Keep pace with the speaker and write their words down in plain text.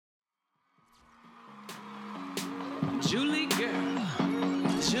Julie girl.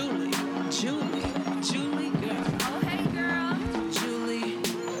 Julie girl. Oh, hey, girl. Julie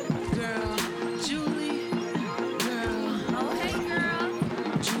girl. Julie girl. Oh, hey, girl.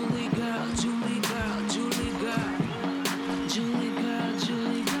 Julie girl. Julie girl. Julie girl. Julie girl.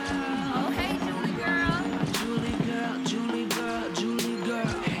 Julie girl. Oh, hey, Julie girl. Julie girl. Julie girl. Julie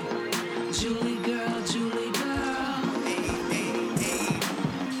girl. Julie girl. Julie girl.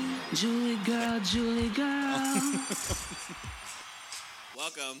 Julie girl. Julie girl.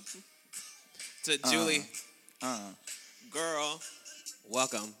 Welcome to Julie Girl.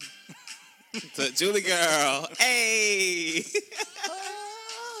 Welcome to Julie Girl. Hey!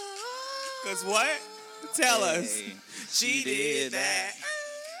 Cause what? Tell us. Hey, She did that.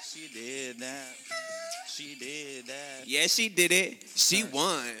 She did that. She did that. Yeah, she did it. She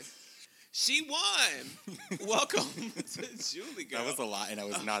won. She won. Welcome to Julie Girl. That was a lot, and I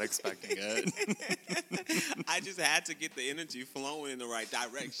was not expecting it. I just had to get the energy flowing in the right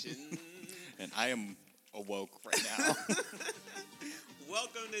direction. And I am awoke right now.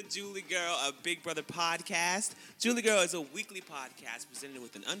 Welcome to Julie Girl, a Big Brother podcast. Julie Girl is a weekly podcast presented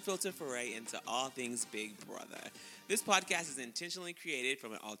with an unfiltered foray into all things Big Brother. This podcast is intentionally created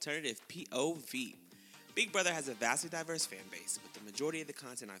from an alternative POV. Big Brother has a vastly diverse fan base, but the majority of the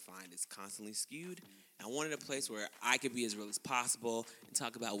content I find is constantly skewed. I wanted a place where I could be as real as possible and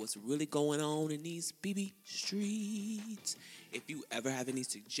talk about what's really going on in these BB streets. If you ever have any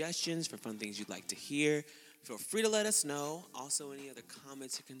suggestions for fun things you'd like to hear, feel free to let us know. Also, any other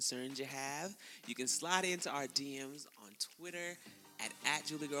comments or concerns you have, you can slide into our DMs on Twitter at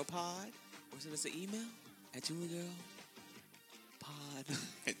JulieGirlPod or send us an email at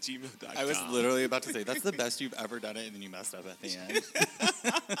JulieGirlPod@gmail.com. I was literally about to say, that's the best you've ever done it, and then you messed up at the end.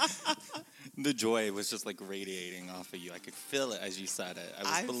 The joy was just like radiating off of you. I could feel it as you said it.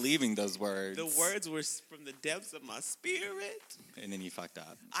 I was believing those words. The words were from the depths of my spirit. And then you fucked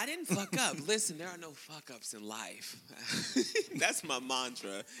up. I didn't fuck up. Listen, there are no fuck-ups in life. That's my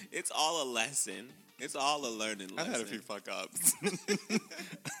mantra. It's all a lesson. It's all a learning lesson. I've had a few fuck ups.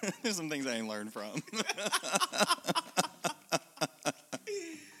 There's some things I ain't learned from.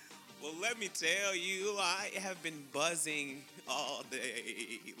 Well, let me tell you, I have been buzzing all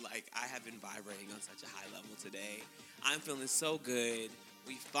day. Like, I have been vibrating on such a high level today. I'm feeling so good.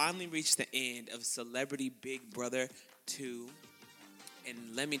 We finally reached the end of Celebrity Big Brother 2.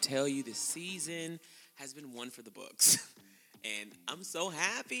 And let me tell you, this season has been one for the books. And I'm so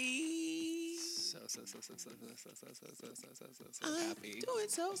happy. So happy. I'm doing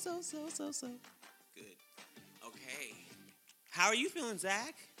so good. Okay. How are you feeling,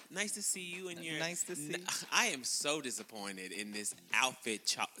 Zach? Nice to see you in your... Nice to see. I am so disappointed in this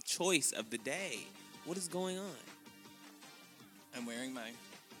outfit choice of the day. What is going on? I'm wearing my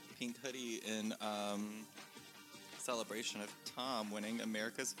pink hoodie in celebration of Tom winning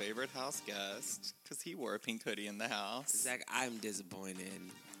America's Favorite House Guest because he wore a pink hoodie in the house. Zach, I'm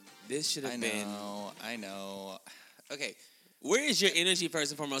disappointed. This should have I been... know. Okay. Where is your energy,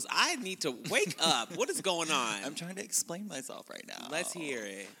 first and foremost? I need to wake up. What is going on? I'm trying to explain myself right now. Let's hear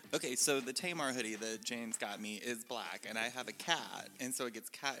it. Okay, so the Tamar hoodie that James got me is black, and I have a cat, and so it gets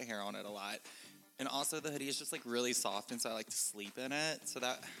cat hair on it a lot. And also the hoodie is just like really soft, and so I like to sleep in it. So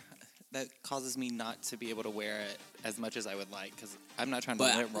that causes me not to be able to wear it as much as I would like, because I'm not trying to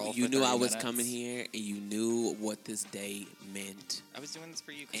let it roll. You for knew 30 I was minutes. coming here, and you knew what this day meant. I was doing this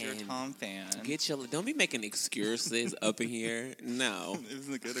for you because you're a Tom fan. Don't be making excuses up in here. No. It was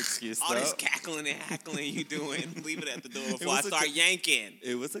a good excuse, All though. this cackling and hackling you doing, leave it at the door before I was a start good- yanking.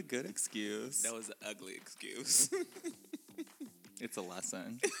 It was a good excuse. That was an ugly excuse. It's a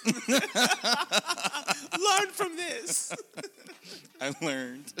lesson. Learn from this. I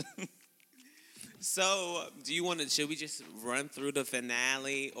learned. So, should we just run through the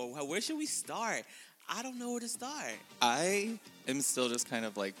finale, or where should we start? I don't know where to start. I am still just kind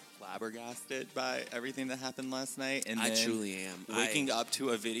of like flabbergasted by everything that happened last night. And I then truly am. Waking up to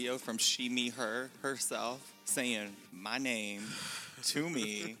a video from She, Me, Her herself saying my name to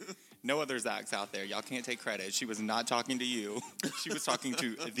me. No other Zachs out there. Y'all can't take credit. She was not talking to you. She was talking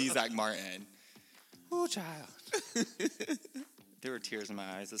to the Zach Martin. Oh, child. There were tears in my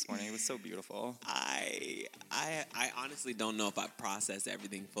eyes this morning. It was so beautiful. I honestly don't know if I processed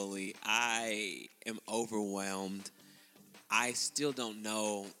everything fully. I am overwhelmed. I still don't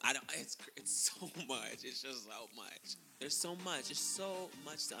know. It's so much. It's just so much. There's so much. There's so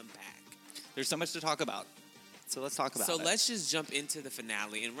much to unpack. There's so much to talk about. So let's talk about it. So let's just jump into the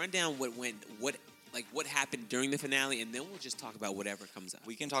finale and run down what happened during the finale, and then we'll just talk about whatever comes up.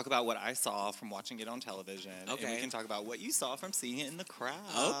 We can talk about what I saw from watching it on television. Okay. And we can talk about what you saw from seeing it in the crowd.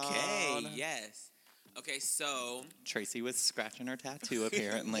 Okay, yes. Okay, so Tracy was scratching her tattoo,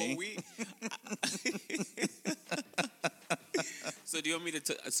 apparently. So do you want me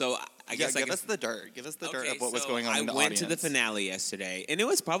to? So I guess give us the dirt. Give us the dirt Okay, of what was so going on in the I went audience. to the finale yesterday, and it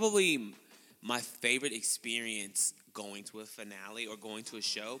was probably my favorite experience going to a finale or going to a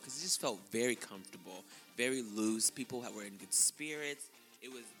show because it just felt very comfortable, very loose. People were in good spirits.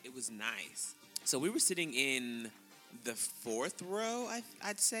 It was nice. So we were sitting in the fourth row,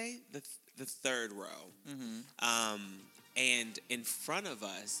 I'd say the third row, and in front of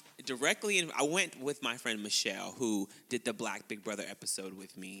us, I went with my friend Michelle, who did the Black Big Brother episode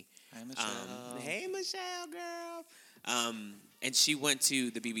with me. Hi, Michelle. Hey, Michelle, girl. And she went to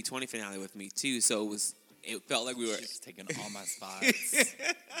the BB20 finale with me too, so it felt like we were. She's taking all my spots.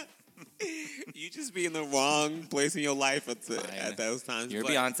 You just be in the wrong place in your life at those times. You're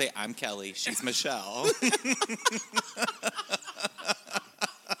Beyonce. I'm Kelly. She's Michelle.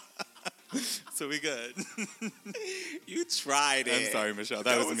 So we good. You tried it. I'm sorry, Michelle.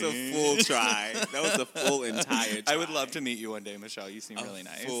 That was a me. full try. That was a full entire try. I would love to meet you one day, Michelle. You seem really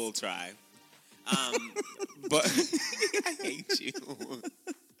nice. Full try. But I hate you.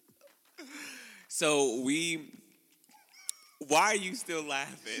 So why are you still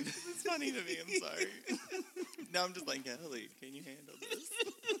laughing? It's funny to me. I'm sorry. Now I'm just like, Kelly, can you handle this?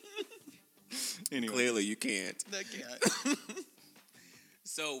 Anyway. Clearly you can't. I can't.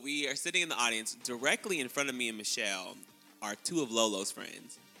 So we are sitting in the audience. Directly in front of me and Michelle are two of Lolo's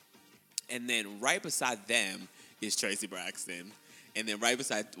friends. And then right beside them is Tracy Braxton. And then right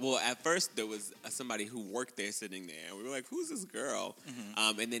beside, at first there was somebody who worked there sitting there. And we were like, who's this girl?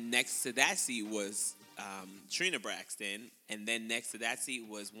 Mm-hmm. And then next to that seat was Trina Braxton. And then next to that seat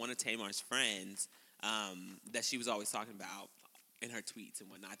was one of Tamar's friends that she was always talking about in her tweets and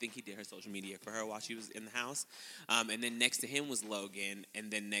whatnot. I think he did her social media for her while she was in the house. And then next to him was Logan. And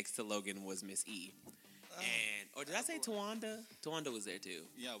then next to Logan was Miss E. Or did I say Tawanda? Tawanda was there too.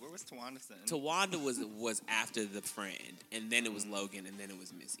 Yeah, where was Tawanda sitting? Tawanda was after the friend, and then it was Logan, and then it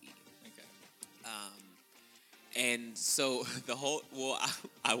was Miss E. Okay. And so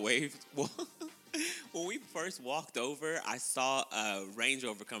I waved. When we first walked over, I saw a Range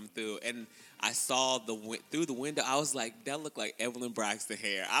Rover come through, and I saw through the window. I was like, that looked like Evelyn Braxton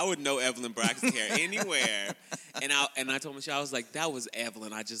hair. I would know Evelyn Braxton hair anywhere. And I told Michelle, I was like, that was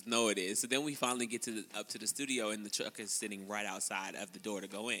Evelyn. I just know it is. So then we finally get up to the studio, and the truck is sitting right outside of the door to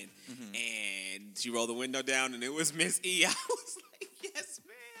go in. Mm-hmm. And she rolled the window down, and it was Miss E. I was like, yes,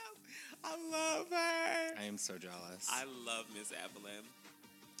 ma'am. I love her. I am so jealous. I love Miss Evelyn.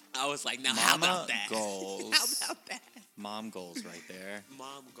 I was like, now how about that? Goals. How about that? Mom goals right there.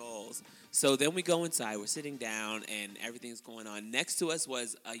 Mom goals. So then we go inside. We're sitting down, and everything's going on. Next to us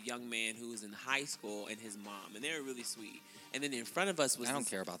was a young man who was in high school and his mom, and they were really sweet. And then in front of us was I don't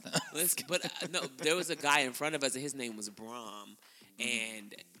care about that. But no, there was a guy in front of us, and his name was Brahm,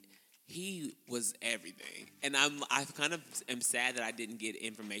 and he was everything. And I kind of am sad that I didn't get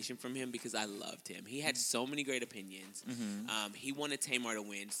information from him because I loved him. He had so many great opinions. Mm-hmm. He wanted Tamar to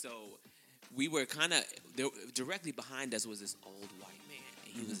win, so we were kind of directly behind us was this old white man,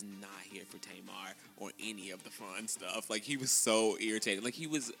 and he was not here for Tamar or any of the fun stuff. Like, he was so irritated. Like, he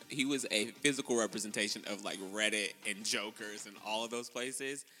was a physical representation of like Reddit and Jokers and all of those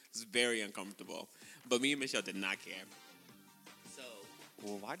places. It was very uncomfortable. But me and Michelle did not care.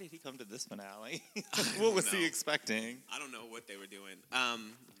 Well, why did he come to this finale? What was he expecting? I don't know what they were doing.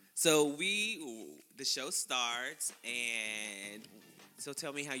 So the show starts, and so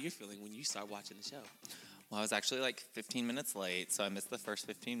tell me how you're feeling when you start watching the show. Well, I was actually like 15 minutes late, so I missed the first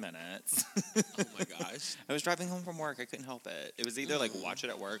 15 minutes. Oh my gosh. I was driving home from work. I couldn't help it. It was either like watch it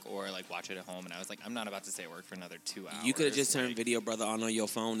at work or like watch it at home, and I was like, I'm not about to stay at work for another 2 hours. You could have just turned Video Brother on your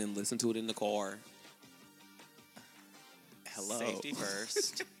phone and listened to it in the car. Hello. Safety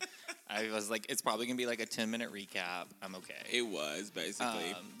first. I was like, it's probably going to be like a 10-minute recap. I'm okay. It was,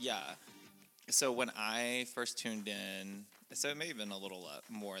 basically. Yeah. So when I first tuned in, so it may have been a little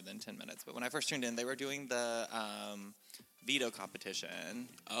more than 10 minutes, but when I first tuned in, they were doing the veto competition.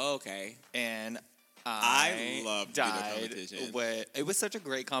 Oh, okay. And I loved veto died. competition. It was such a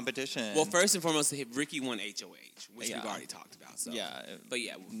great competition. Well, first and foremost, Ricky won HOH, which we've already talked about. So. Yeah. But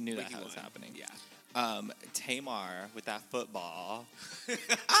yeah, knew Ricky that was won. happening. Yeah. Tamar with that football. Where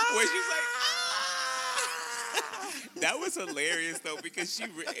she's like, that was hilarious though because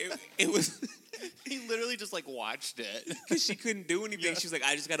it was He literally just like watched it because she couldn't do anything. Yeah. She was like,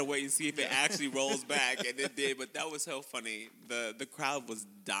 I just gotta wait and see if it actually rolls back, and it did. But that was so funny. The crowd was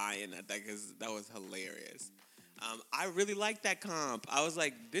dying at that because that was hilarious. I really liked that comp. I was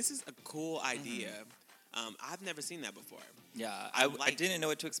like, this is a cool idea. I've never seen that before. Yeah, I I like- didn't know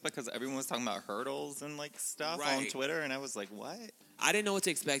what to expect because everyone was talking about hurdles and like stuff on Right. Twitter, and I was like, "What?" I didn't know what to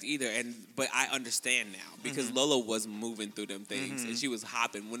expect either, but I understand now because Mm-hmm. Lola was moving through them things and she was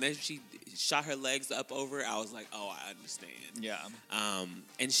hopping. Whenever she shot her legs up over, I was like, "Oh, I understand." Yeah,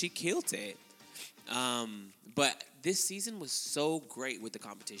 And she killed it. But this season was so great with the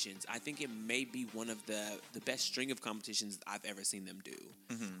competitions. I think it may be one of the best string of competitions I've ever seen them do.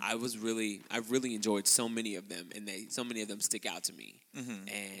 I really enjoyed so many of them, and so many of them stick out to me.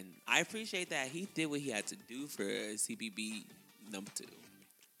 And I appreciate that he did what he had to do for CBB number 2.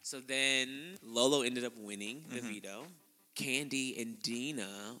 So then Lolo ended up winning the veto. Candy and Dina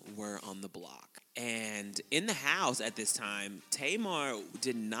were on the block. And in the house at this time, Tamar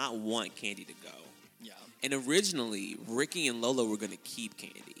did not want Candy to go. yeah. And originally, Ricky and Lolo were going to keep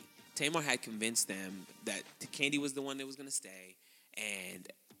Candy. Tamar had convinced them that Candy was the one that was going to stay. And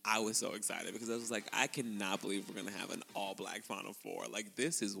I was so excited because I was like, I cannot believe we're going to have an all-black Final Four. Like,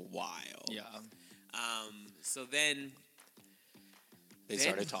 this is wild. Yeah. So then They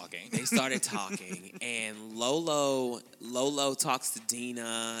started talking. They started talking, and Lolo talks to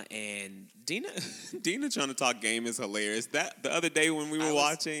Dina, and Dina trying to talk game is hilarious. That the other day when we were I was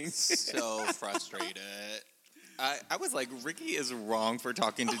watching, so frustrated. I was like, Ricky is wrong for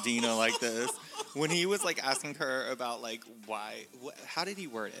talking to Dina like this. When he was like asking her about like why, how did he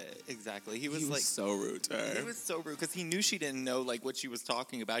word it exactly? He was like so rude to her. He was so rude because he knew she didn't know like what she was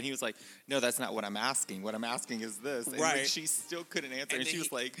talking about. He was like, "No, that's not what I'm asking. What I'm asking is this." And like, Right. she still couldn't answer, And and then she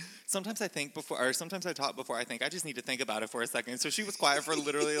was like, "Sometimes I think before, or sometimes I talk before I think. I just need to think about it for a second." So she was quiet for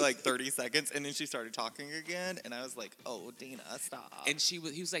literally like 30 seconds, and then she started talking again, and I was like, "Oh, Dina, stop." And he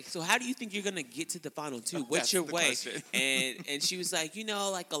was like, so how do you think you're gonna get to the final 2? That's What's your the way? question. And she was like,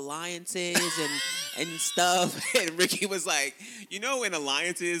 like alliances and stuff. And Ricky was like, in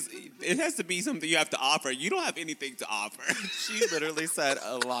alliances, it has to be something you have to offer. You don't have anything to offer. She literally said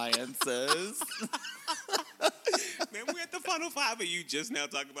alliances. Man, we're at the final 5 and you just now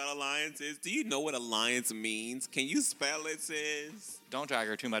talking about alliances. Do you know what alliance means? Can you spell it, sis? Don't drag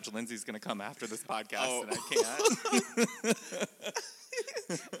her too much. Lindsay's gonna come after this podcast, Oh. and I can't.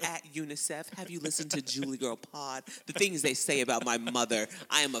 At UNICEF, have you listened to Julie Girl Pod? The things they say about my mother,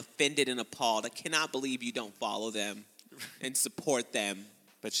 I am offended and appalled. I cannot believe you don't follow them and support them.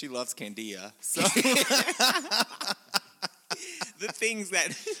 But she loves Candia. So, The things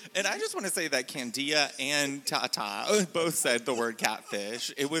that... and I just want to say that Candia and Tata both said the word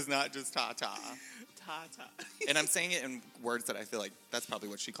catfish. It was not just Tata. Tata. And I'm saying it in words that I feel like that's probably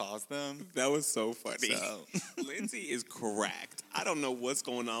what she calls them. That was so funny. So. Lindsay is correct. I don't know what's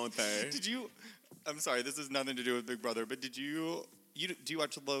going on with her. Did you? I'm sorry, this has nothing to do with Big Brother, but do you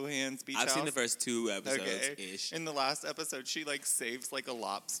watch Lohan's Beach I've House? seen the first 2 episodes Okay. ish. In the last episode, she like saves like a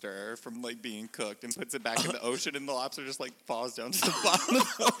lobster from like being cooked and puts it back in the ocean, and the lobster just like falls down to the bottom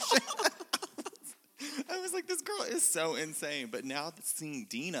of the ocean. I was like, this girl is so insane. But now seeing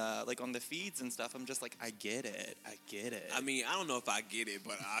Dina like on the feeds and stuff, I'm just like, I get it. I mean, I don't know if I get it,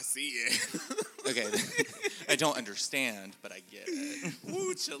 but I see it. Okay, I don't understand, but I get it.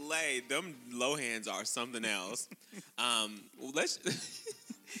 Woo, Chile. Them Lohans are something else. Let's.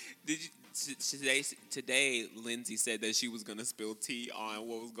 Did you today? Lindsay said that she was gonna spill tea on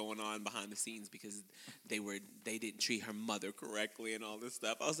what was going on behind the scenes because they didn't treat her mother correctly and all this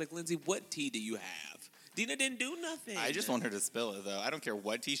stuff. I was like, Lindsay, what tea do you have? Dina didn't do nothing. I just want her to spill it, though. I don't care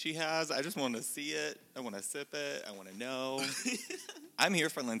what tea she has. I just want to see it. I want to sip it. I want to know. I'm here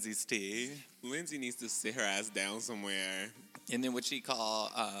for Lindsay's tea. Lindsay needs to sit her ass down somewhere. And then what she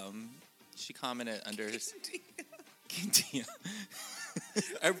commented under Candia.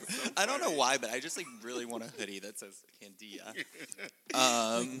 I don't know why, but I just like really want a hoodie that says Candia.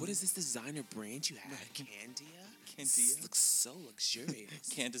 What is this designer brand you have? Candia? Candia? This looks so luxurious.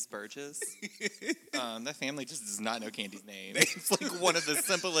 Candace Burgess. That family just does not know Candy's name. It's like one of the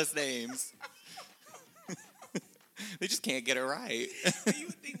simplest names. They just can't get it right. You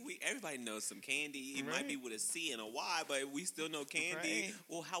would think everybody knows some Candy. It might be with a C and a Y, but we still know Candy. Right.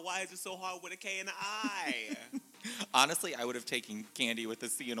 Well, why is it so hard with a K and an I? Honestly, I would have taken Candy with a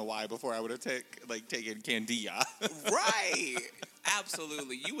C and a Y before I would have taken Candia. Right.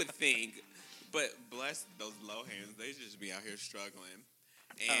 Absolutely. You would think. But bless those Lohans. They just be out here struggling.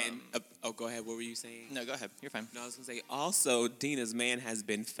 And, go ahead. What were you saying? No, go ahead. You're fine. No, I was going to say, also, Dina's man has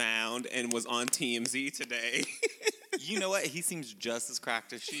been found and was on TMZ today. You know what? He seems just as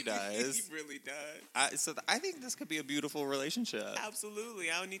cracked as she does. He really does. I think this could be a beautiful relationship. Absolutely.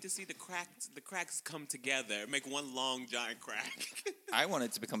 I would need to see the cracks come together. Make one long, giant crack. I want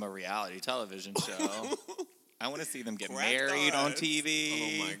it to become a reality television show. I want to see them get Cracked married on us.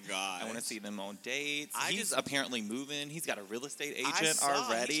 TV. Oh my god! I want to see them on dates. I He's just- apparently moving. He's got a real estate I agent saw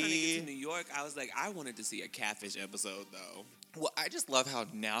already. He's trying to get to New York. I was like, I wanted to see a Catfish episode though. Well, I just love how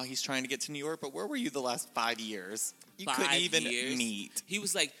now he's trying to get to New York, but where were you the last 5 years? You 5 couldn't even years. meet. He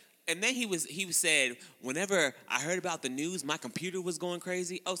was like, and then he said, whenever I heard about the news, my computer was going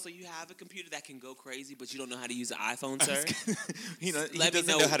crazy. Oh, so you have a computer that can go crazy, but you don't know how to use an iPhone, sir? He Let me doesn't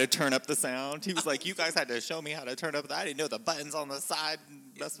know. know how to turn up the sound. He was like, you guys had to show me how to turn up the, I didn't know the buttons on the side.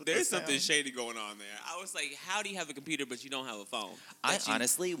 Mess with There's the something sound. shady going on there. I was like, how do you have a computer but you don't have a phone? I But you-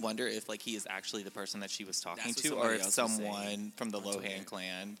 honestly wonder if like he is actually the person that she was talking That's what to, or somebody if else was someone saying from the on Twitter. Lohan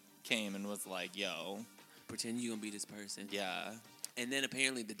clan came and was like, yo, pretend you're gonna be this person. yeah. And then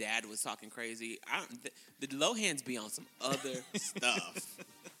apparently the dad was talking crazy. The Lohans be on some other stuff.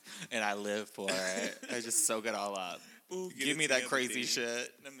 And I live for it. I just soak it all up. Ooh, get Give it me that together, crazy D.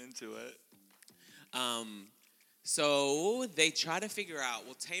 shit. I'm into it. So they try to figure out.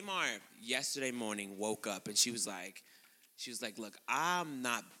 Well, Tamar yesterday morning woke up and she was like, look, I'm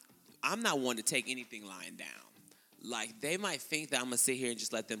not one to take anything lying down. Like they might think that I'm gonna sit here and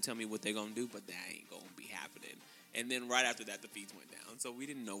just let them tell me what they're gonna do, but that ain't gonna be happening. And then right after that, the feeds went down. So we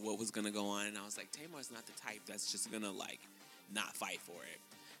didn't know what was gonna go on, and I was like, Tamar's not the type that's just gonna like not fight for it.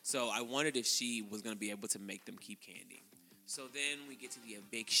 So I wondered if she was gonna be able to make them keep candy. So then we get to the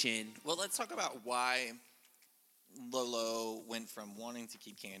eviction. Well, let's talk about why Lolo went from wanting to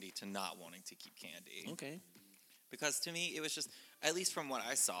keep candy to not wanting to keep candy. Okay. Because to me, it was just, at least from what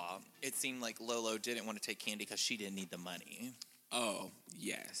I saw, it seemed like Lolo didn't want to take candy because she didn't need the money. Oh,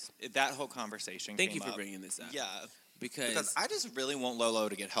 yes. That whole conversation Thank came you for up. bringing this up. Yeah. Because I just really want Lolo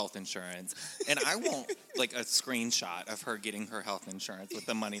to get health insurance. And I want like a screenshot of her getting her health insurance with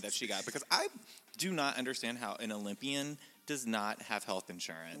the money that she got. Because I do not understand how an Olympian does not have health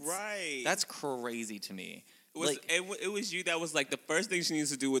insurance. Right. That's crazy to me. It was you that was like, the first thing she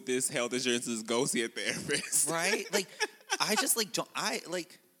needs to do with this health insurance is go see a therapist. Right? Like, I just like don't. I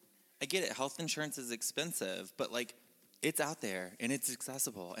get it. Health insurance is expensive, but like, it's out there and it's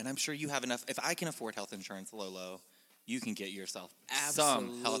accessible. And I'm sure you have enough. If I can afford health insurance, Lolo, you can get yourself some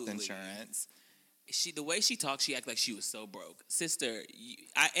health Absolutely. insurance. The way she talked, she acted like she was so broke. Sister,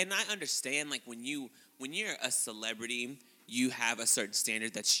 I understand, like, when you're a celebrity, you have a certain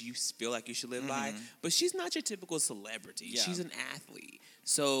standard that you feel like you should live by, but she's not your typical celebrity. Yeah. She's an athlete.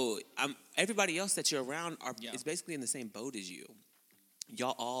 So everybody else that you're around Yeah. is basically in the same boat as you.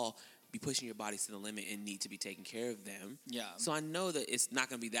 Y'all all be pushing your bodies to the limit and need to be taking care of them. Yeah. So I know that it's not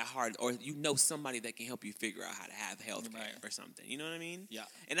going to be that hard, or you know somebody that can help you figure out how to have health care Right. or something. You know what I mean? Yeah.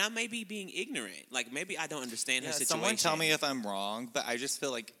 And I may be being ignorant. Like, maybe I don't understand her situation. Someone tell me if I'm wrong, but I just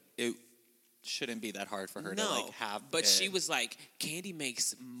feel like it shouldn't be that hard for her to like have. But it. she was like, Candy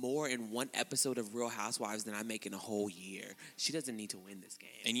makes more in one episode of Real Housewives than I make in a whole year. She doesn't need to win this game.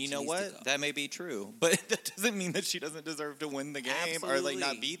 And you She know needs to what? go. That may be true, but that doesn't mean that she doesn't deserve to win the game or like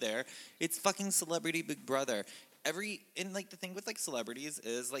not Absolutely. be there. It's fucking Celebrity Big Brother. And like the thing with like celebrities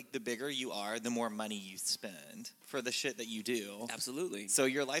is like the bigger you are, the more money you spend for the shit that you do. Absolutely. So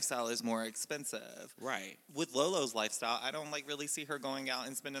your lifestyle is more expensive. Right. With Lolo's lifestyle, I don't like really see her going out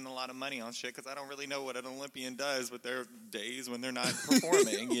and spending a lot of money on shit because I don't really know what an Olympian does with their days when they're not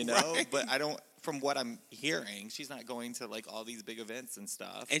performing, you know? Right. But I don't, from what I'm hearing, she's not going to like all these big events and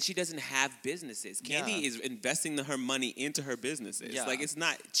stuff. And she doesn't have businesses. Candy Yeah. is investing her money into her businesses. Yeah. Like, it's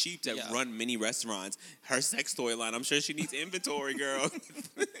not cheap to Yeah. run mini restaurants. Her sex toy line, I'm sure she needs inventory, girl.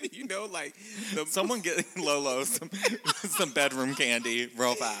 You know, like, Someone get Lolo some bedroom candy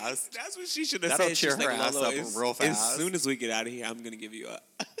real fast. That's what she should have That'll said. cheer She's her like, ass Lolo, up real As fast. soon as we get out of here, I'm going to give you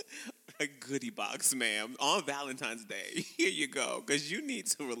a goodie box, ma'am, on Valentine's Day. Here you go, because you need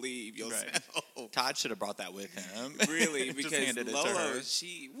to relieve yourself. Todd should have brought that with him. Really, Just because handed it to Lolo, her.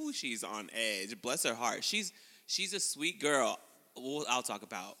 she's on edge. Bless her heart. She's a sweet girl. I'll talk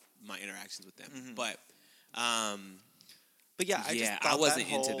about my interactions with them, but But yeah, I Yeah, just I thought wasn't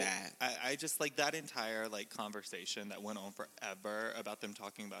that into whole- that. I just like that entire like conversation that went on forever about them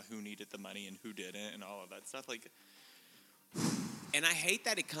talking about who needed the money and who didn't and all of that stuff. Like, And I hate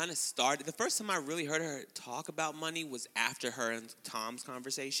that it kind of started. The first time I really heard her talk about money was after her and Tom's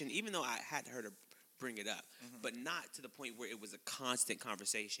conversation, even though I had heard her bring it up, but not to the point where it was a constant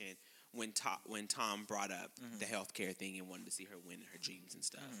conversation when Tom brought up the healthcare thing and wanted to see her win her dreams and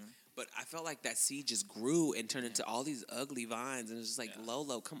stuff. But I felt like that seed just grew and turned into all these ugly vines, and it was just like,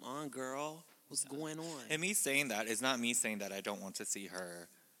 Lolo, come on, girl. What's going on? and me saying that is not me saying that I don't want to see her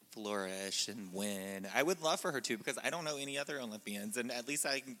flourish and win. I would love for her to because I don't know any other Olympians, and at least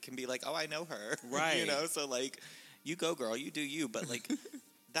I can be like, oh, I know her, Right. you know. So like, you go, girl, you do you. But like,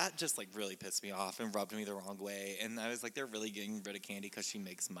 that just like really pissed me off and rubbed me the wrong way. And I was like, they're really getting rid of Candy because she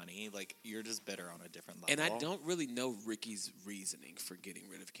makes money. Like, you're just bitter on a different level. And I don't really know Ricky's reasoning for getting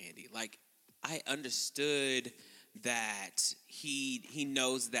rid of Candy. Like, I understood that he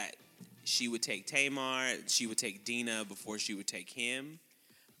knows that she would take Tamar, she would take Dina before she would take him.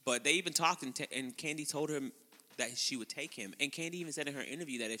 But they even talked, and Candy told her that she would take him. And Candy even said in her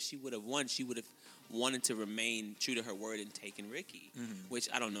interview that if she would have won, she would have wanted to remain true to her word and taken Ricky. Which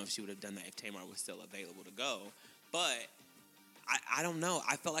I don't know if she would have done that if Tamar was still available to go. But I don't know.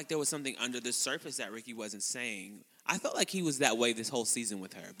 I felt like there was something under the surface that Ricky wasn't saying. I felt like he was that way this whole season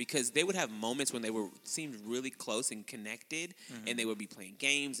with her because they would have moments when they seemed really close and connected, and they would be playing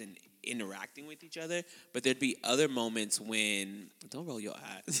games and interacting with each other. But there'd be other moments when don't roll your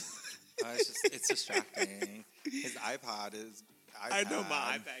eyes. It's distracting. His iPad is. I know my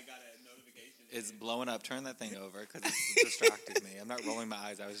iPad got a notification. It's blowing up. Turn that thing over because it's distracted me. I'm not rolling my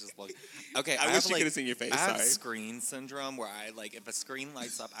eyes. I was just looking. Okay, I wish you could have seen your face. I have Sorry. screen syndrome where I like if a screen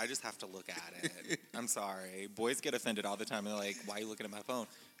lights up, I just have to look at it. I'm sorry. Boys get offended all the time. They're like, "Why are you looking at my phone?"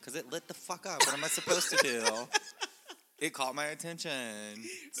 Because it lit the fuck up. What am I supposed to do? It caught my attention.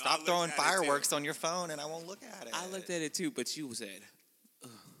 Stop throwing fireworks on your phone, and I won't look at it. I looked at it too, but you said,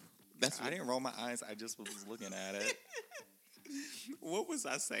 I didn't roll my eyes. I just was looking at it. what was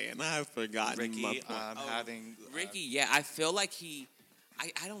I saying? I've forgotten Ricky, my point. having Ricky, yeah, I feel like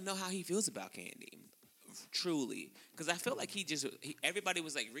I don't know how he feels about Candy, truly, because I feel like everybody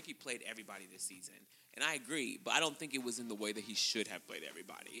was like, Ricky played everybody this season, and I agree, but I don't think it was in the way that he should have played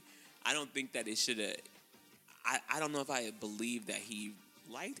everybody. I don't think that it should have. I don't know if I believe that he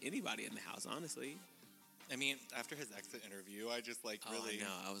liked anybody in the house, honestly. I mean, after his exit interview, I just like really. I know.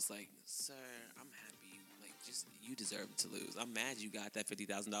 I was like, sir, I'm happy. Like, just you deserve to lose. I'm mad you got that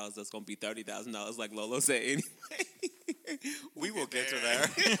 $50,000. That's gonna be $30,000, like Lolo said. Anyway, we will get to there.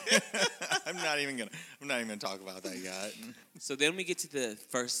 I'm not even gonna talk about that yet. So then we get to the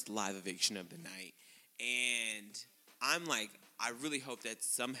first live eviction of the night, and I'm like, I really hope that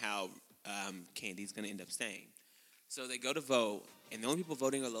somehow Candy's gonna end up staying. So they go to vote, and the only people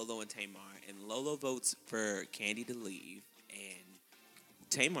voting are Lolo and Tamar. And Lolo votes for Candy to leave, and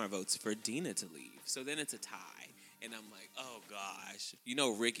Tamar votes for Dina to leave. So then it's a tie. And I'm like, oh, gosh. You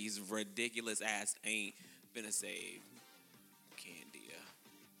know Ricky's ridiculous ass ain't gonna save Candy.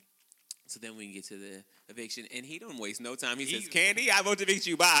 So then we get to the eviction, and he don't waste no time. He says, Candy, I vote to evict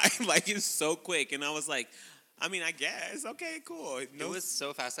you. Bye. Like, it's so quick. And I was like, I mean, I guess. Okay, cool. No, it was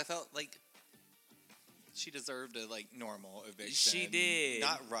so fast. I felt like she deserved a like normal eviction. She did.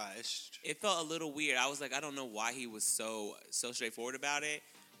 Not rushed. It felt a little weird. I was like, I don't know why he was so straightforward about it,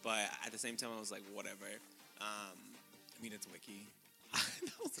 but at the same time, I was like, whatever. I mean, it's Wiki. I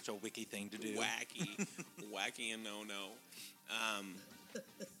know. Such a Wiki thing to do. Wacky and no.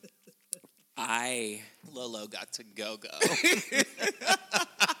 Lolo got to go.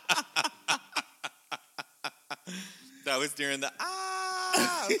 That was during the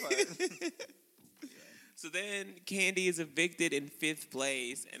part. So then Candy is evicted in 5th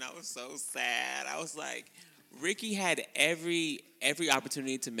place, and I was so sad. I was like, Ricky had every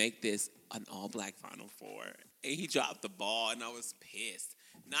opportunity to make this an all-black Final Four, and he dropped the ball, and I was pissed.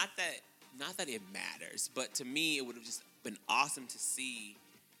 Not that it matters, but to me, it would have just been awesome to see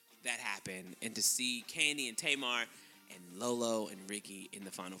that happen, and to see Candy and Tamar and Lolo and Ricky in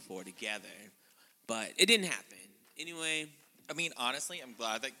the Final Four together. But it didn't happen. Anyway, I mean, honestly, I'm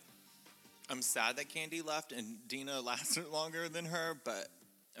sad that Candy left and Dina lasted longer than her, but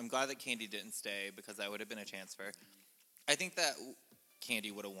I'm glad that Candy didn't stay because that would have been a chance for her. I think that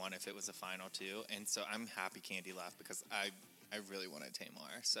Candy would have won if it was a final too, and so I'm happy Candy left because I really wanted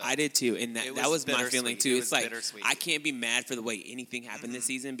Tamar. So I did too, and that was my feeling too. It's like bittersweet. I can't be mad for the way anything happened this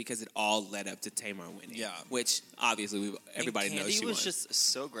season because it all led up to Tamar winning. Yeah, which obviously everybody knows she Candy was just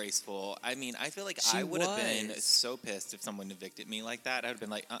so graceful. I mean, I feel like I would have been so pissed if someone evicted me like that. I'd have been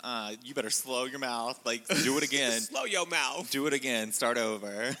like, you better slow your mouth. Like, do it again. Slow your mouth. Do it again. Start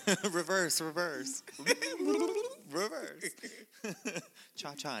over. reverse. Reverse.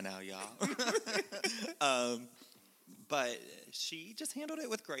 Cha-cha now, y'all. But she just handled it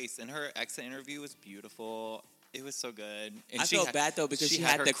with grace, and her exit interview was beautiful. It was so good. And I felt bad, though, because she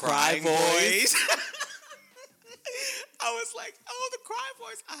had her the cry voice. I was like, oh, the cry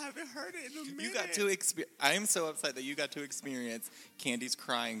voice. I haven't heard it in a minute. You got to experience. I am so upset that you got to experience Candy's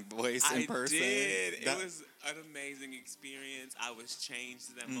crying voice in person. I did. It was an amazing experience. I was changed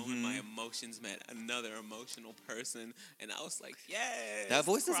to that moment. My emotions met another emotional person, and I was like, yes. That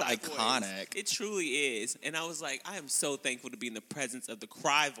voice is iconic. It truly is. And I was like, I am so thankful to be in the presence of the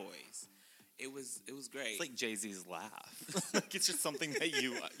cry voice. it was great. It's like Jay-Z's laugh. Like, it's just something that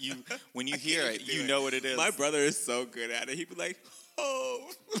you when you I hear can't it, do you it. know what it is. My brother is so good at it. He'd be like, "Oh,"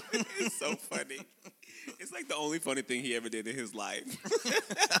 it's so funny. It's like the only funny thing he ever did in his life.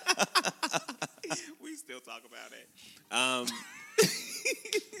 We still talk about it.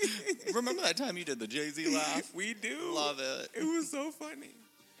 Remember that time you did the Jay-Z laugh? We do. Love it. It was so funny.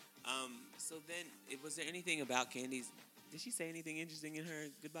 So then, was there anything about Candy's? Did she say anything interesting in her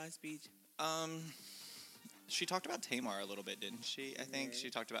goodbye speech? She talked about Tamar a little bit, didn't she? I think Yeah. she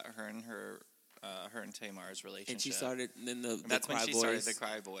talked about her and Tamar's relationship. And she started. And then the That's cry when she voice, started the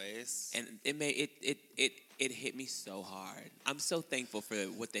cry voice. and it hit me so hard. I'm so thankful for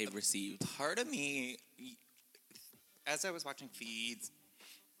what they've received. Part of me, as I was watching feeds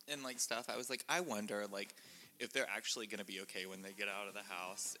and like stuff, I was like, I wonder like if they're actually gonna be okay when they get out of the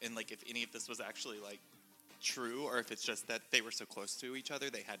house, and like if any of this was actually like true, or if it's just that they were so close to each other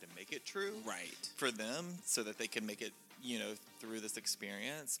they had to make it true Right. for them so that they can make it, you know, through this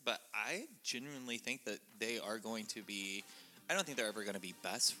experience. But I genuinely think that they are going to be. I don't think they're ever going to be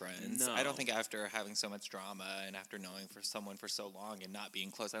best friends. No. I don't think after having so much drama and after knowing for someone for so long and not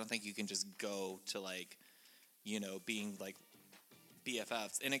being close, I don't think you can just go to like, you know, being like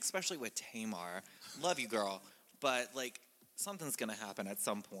BFFs. And especially with Tamar, love you, girl, but like something's going to happen at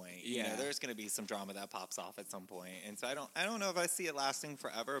some point. You know, Yeah. there's going to be some drama that pops off at some point. And so I don't know if I see it lasting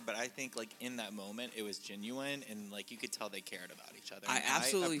forever, but I think like in that moment it was genuine and like you could tell they cared about each other. I And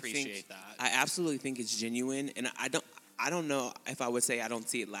absolutely appreciate think that. I absolutely think it's genuine, and I don't know if I would say I don't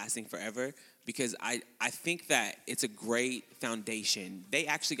see it lasting forever, because I think that it's a great foundation. They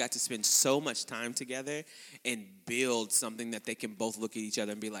actually got to spend so much time together and build something that they can both look at each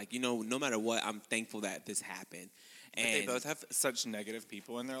other and be like, you know, no matter what, I'm thankful that this happened. But And they both have such negative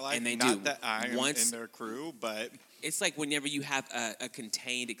people in their life. And they Not do. that I am Once- in their crew, but it's like whenever you have a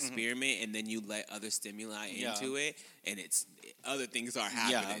contained experiment and then you let other stimuli Yeah. into it, and it's other things are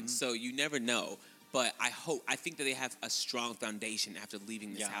happening. Yeah. So you never know. But I think that they have a strong foundation after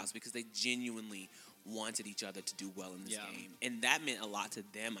leaving this Yeah. house, because they genuinely wanted each other to do well in this Yeah. game. And that meant a lot to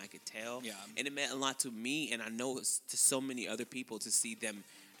them, I could tell. Yeah. And it meant a lot to me, and I know it's to so many other people, to see them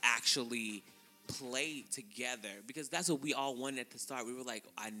actually play together, because that's what we all wanted at the start. We were like,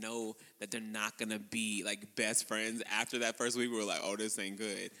 I know that they're not gonna be like best friends after that first week. We were like, oh, this ain't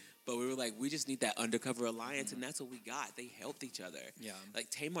good. But we were like, we just need that undercover alliance, and that's what we got. They helped each other. Yeah. Like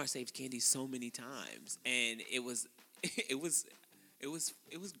Tamar saved Candy so many times, and it was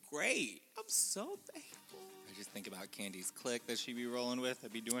great. I'm so thankful. I just think about Candy's clique that she be rolling with.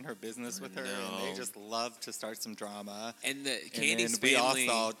 I'd be doing her business with her, and know. they just love to start some drama. And the And Candy's then we all family.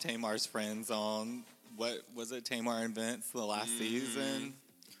 saw Tamar's friends on, what was it, Tamar and Vince, the last season.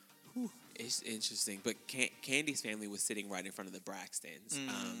 It's interesting, but Candy's family was sitting right in front of the Braxtons,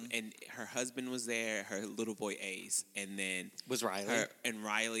 and her husband was there, her little boy Ace, and then Was Riley?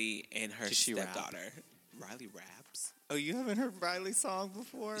 Riley and her Does she rap? stepdaughter. Riley raps. Oh, you haven't heard Riley's song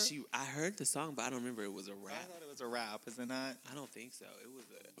before? I heard the song, but I don't remember it was a I rap. thought it was a rap, isn't it? I don't think so. It was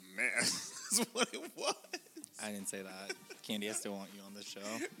a mess. That's what it was. I didn't say that. Candy, I still want you on the show.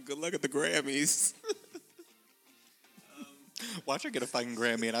 Good luck at the Grammys. Watch her get a fucking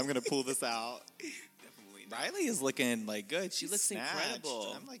Grammy, and I'm gonna pull this out. Definitely not. Riley is looking like good. She looks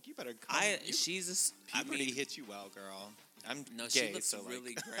incredible. I'm like, you better come. She's a. I Puberty mean, hit you well, girl. I'm No, she gay, looks so like,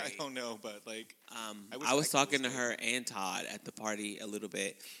 really I great. don't know, but like, I wish I was I could talking to listen. her and Todd at the party a little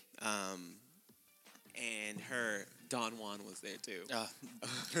bit, and her Don Juan was there too.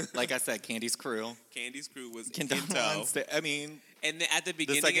 like I said, Candy's crew. Candy's crew was Can in Don tow. I mean, And then at the the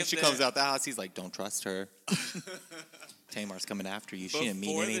beginning second of she comes out the house, he's like, "Don't trust her." Tamar's coming after you. She didn't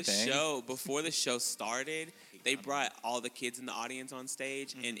mean anything. Before the show started, they brought all the kids in the audience on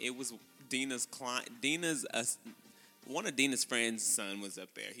stage, and it was Dina's client. One of Dina's friends' son was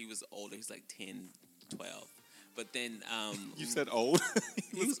up there. He was older. He's like 10, 12. But then You said old.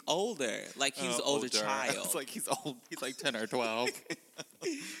 he was older. Like he was an older child. It's like he's old. He's like 10 or 12.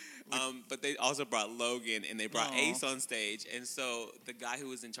 But they also brought Logan, and they brought Aw. Ace on stage. And so the guy who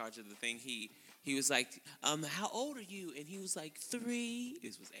was in charge of the thing, he was like, how old are you? And he was like, 3.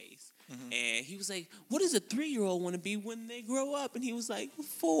 This was Ace. And he was like, what does a 3-year-old want to be when they grow up? And he was like,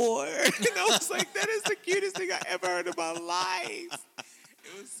 4. And I was like, that is the cutest thing I ever heard in my life.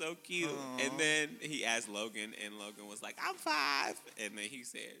 It was so cute. Aw. And then he asked Logan, and Logan was like, I'm 5. And then he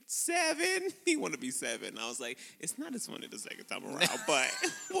said, 7. He wanted to be 7. I was like, it's not as funny the second time around, but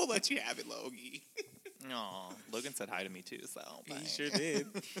we'll let you have it, Logie. Aw. Logan said hi to me too, so. He sure did.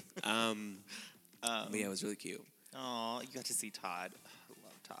 But yeah, it was really cute. Oh, you got to see Todd. I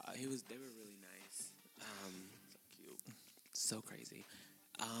love Todd. They were really nice. So cute. So crazy.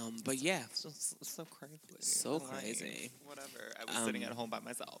 But yeah, So crazy. So Like, crazy. whatever. I was sitting at home by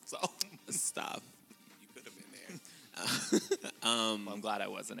myself, so. stop. You could have been there. Well, I'm glad I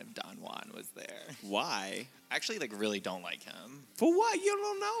wasn't if Don Juan was there. Why? I actually, like, really don't like him. For what? You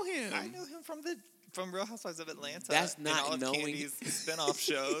don't know him. I know him from Real Housewives of Atlanta. That's and not all of knowing- Candy's spinoff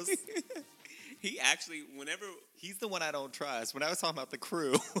shows. He actually, whenever. He's the one I don't trust. When I was talking about the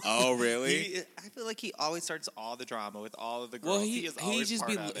crew. Oh, really? I feel like he always starts all the drama with all of the girls. Well, he is always just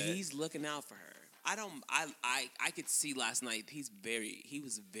part be of it. he's looking out for her. I could see last night he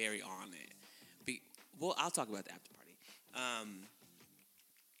was very on it. Well, I'll talk about the after party.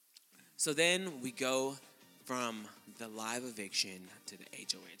 So then we go from the live eviction to the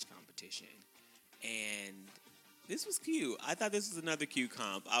HOH competition, and this was cute. I thought this was another cute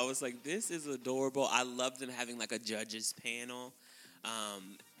comp. I was like, this is adorable. I love them having like a judges panel,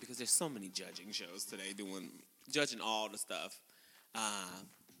 because there's so many judging shows today judging all the stuff.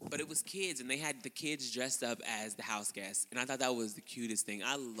 But it was kids, and they had the kids dressed up as the house guests, and I thought that was the cutest thing.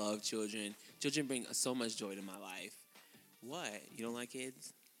 I love children. Children bring so much joy to my life. What? You don't like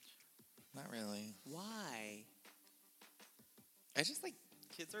kids? Not really. Why? I just like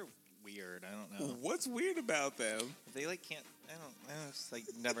kids are weird. I don't know. What's weird about them? They like can't. I just like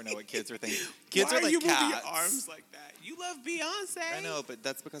never know what kids are thinking. Kids Why are like you cats. moving your arms like that? You love Beyonce. I know, but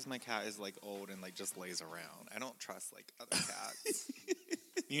that's because my cat is like old and like just lays around. I don't trust like other cats.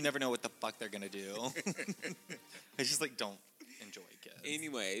 You never know what the fuck they're gonna do. I just like don't enjoy kids.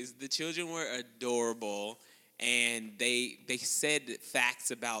 Anyways, the children were adorable, and they said facts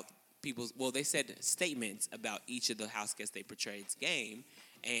about people's. Well, they said statements about each of the house guests they portrayed's game,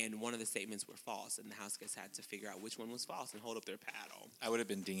 and one of the statements were false, and the house guests had to figure out which one was false and hold up their paddle. I would have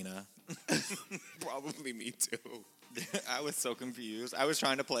been Dina. Probably me too. I was so confused. I was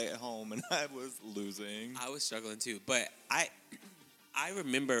trying to play at home and I was losing. I was struggling too, but I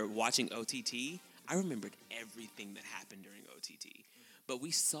remember watching OTT. I remembered everything that happened during OTT, but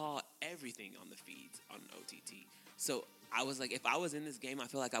we saw everything on the feeds on OTT. So I was like, if I was in this game, I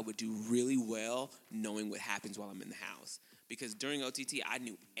feel like I would do really well knowing what happens while I'm in the house, because during OTT I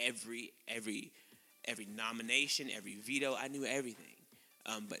knew every nomination, every veto. I knew everything.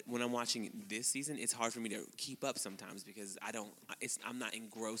 But when I'm watching this season, it's hard for me to keep up sometimes because I'm not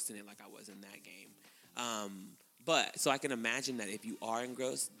engrossed in it like I was in that game. But so I can imagine that if you are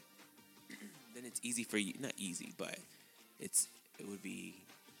engrossed, then it's easy for you. Not easy, but it would be,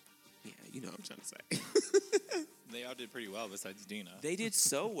 yeah, you know what I'm trying to say. They all did pretty well besides Dina. They did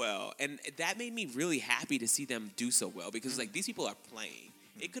so well, and that made me really happy to see them do so well because like these people are playing.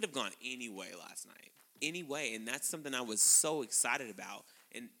 It could have gone any way last night, any way, and that's something I was so excited about.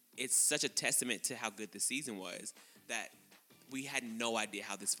 And it's such a testament to how good the season was that we had no idea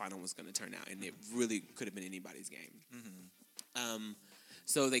how this final was going to turn out, and it really could have been anybody's game. Mm-hmm.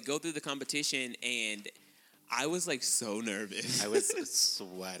 So they go through the competition, and I was like so nervous. I was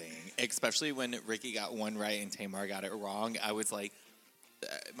sweating, especially when Ricky got one right and Tamar got it wrong. I was like,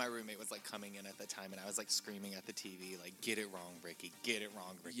 my roommate was like coming in at the time, and I was like screaming at the TV, like, "Get it wrong, Ricky! Get it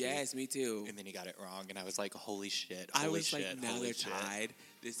wrong, Ricky!" Yes, me too. And then he got it wrong, and I was like, "Holy shit! I Holy was shit! like, now holy they're shit. tied.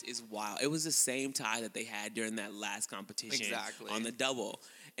 This is wild. It was the same tie that they had during that last competition Exactly. on the double.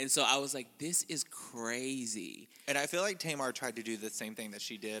 And so I was like, this is crazy. And I feel like Tamar tried to do the same thing that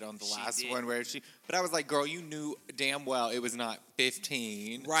she did on the She last did. one, but I was like, "Girl, you knew damn well it was not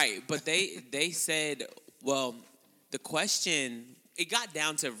 15." Right, but they said, well, the question, it got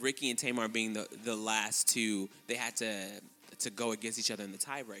down to Ricky and Tamar being the last two. They had to go against each other in the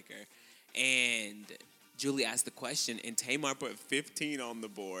tiebreaker. And Julie asked the question, and Tamar put 15 on the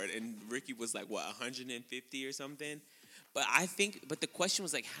board, and Ricky was like, what, 150 or something? But the question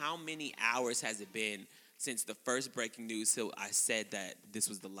was like, how many hours has it been since the first breaking news? So I said that this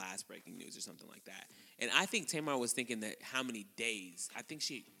was the last breaking news or something like that. And I think Tamar was thinking that how many days. I think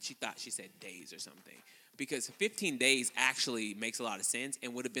she thought she said days or something. Because 15 days actually makes a lot of sense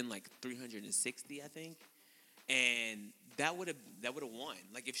and would have been like 360, I think. And that would have won.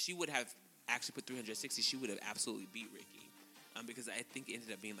 Like if she would have actually put 360, she would have absolutely beat Ricky. Because I think it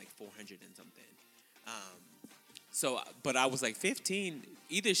ended up being like 400 and something. But I was like 15.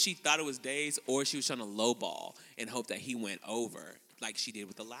 Either she thought it was days or she was trying to lowball and hope that he went over like she did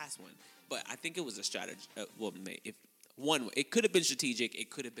with the last one. But I think it was a strategy. It could have been strategic. It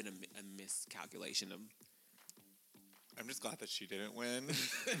could have been a miscalculation of. I'm just glad that she didn't win.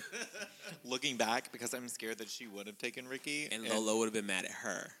 Looking back, because I'm scared that she would have taken Ricky. And Lolo would have been mad at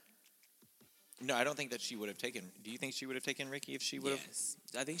her. No, I don't think that she would have taken. Do you think she would have taken Ricky if she would have? Yes.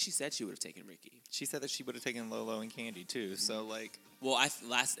 I think she said she would have taken Ricky. She said that she would have taken Lolo and Candy too. So like, Well,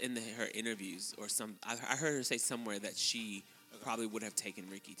 last in her interviews or I heard her say somewhere that she probably would have taken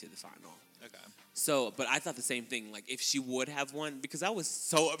Ricky to the final. Okay. So, but I thought the same thing. Like, if she would have won, because I was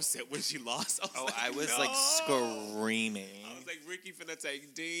so upset when she lost. I was "No!" like screaming. I was like, Ricky finna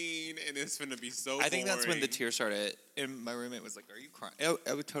take Dean, and it's finna be so I think that's when the boring. tears started. And my roommate was like, "Are you crying?"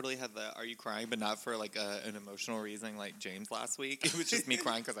 I would totally have the "Are you crying?" but not for like an emotional reason, like James last week. It was just me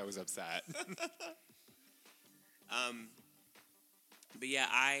crying because I was upset. But yeah,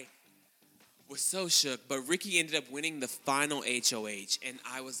 I was so shook. But Ricky ended up winning the final HOH, and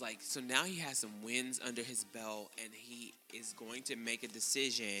I was like, so now he has some wins under his belt, and he is going to make a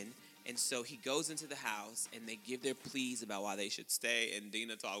decision. And so he goes into the house, and they give their pleas about why they should stay. And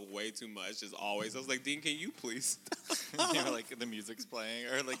Dina talked way too much, as always. I was like, Dean, can you please stop? You know, like the music's playing,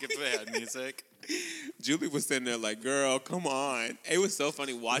 or like if it had music. Julie was sitting there like, girl, come on. It was so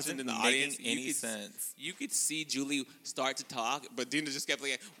funny watching in the audience. Any you could, sense? You could see Julie start to talk, but Dina just kept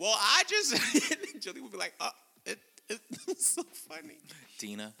like, well, I just... and Julie would be like, it's so funny.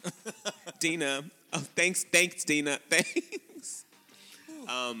 Dina. Dina. Oh, thanks, Dina. Thanks.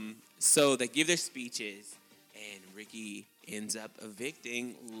 So they give their speeches, and Ricky ends up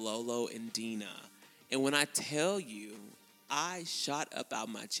evicting Lolo and Dina. And when I tell you, I shot up out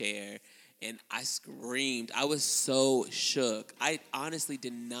my chair and I screamed. I was so shook. I honestly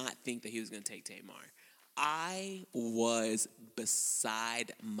did not think that he was going to take Tamar. I was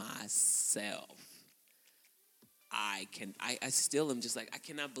beside myself. I still am just like, I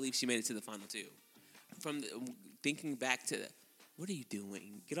cannot believe she made it to the final two. From thinking back to, what are you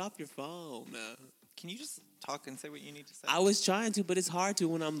doing? Get off your phone. Can you just talk and say what you need to say? I was trying to, but it's hard to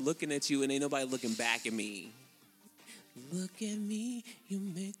when I'm looking at you and ain't nobody looking back at me. Look at me, you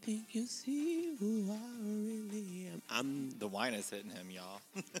may think you see who I really am. The wine is hitting him, y'all.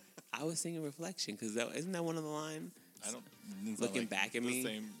 I was singing Reflection, because isn't that one of the lines? I don't. It's not Looking back at the me?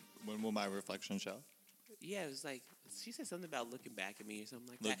 Same, when will my reflection show? Yeah, it was like, she said something about looking back at me or something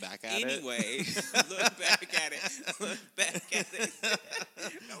like Look that. back at it? Anyway, look back at it. Look back at it.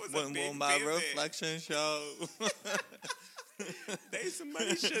 That was a When big will my pivot. reflection show?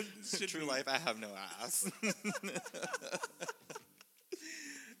 Somebody should True life, I have no ass.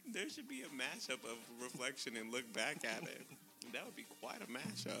 There should be a mashup of Reflection and Look Back at It. That would be quite a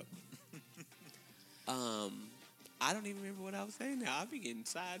mashup. I don't even remember what I was saying now. I'll be getting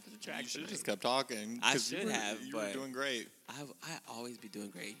side to the track. You should have tonight. just kept talking. I 'cause should have, You but were doing great. I always be doing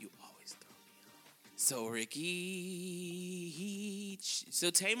great. You always throw me off. So Ricky,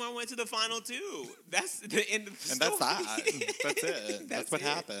 so Tamar went to the final too. That's the end of the And story. that's that. That's it. That's what it.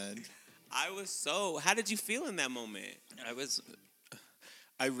 happened. I was so. How did you feel in that moment?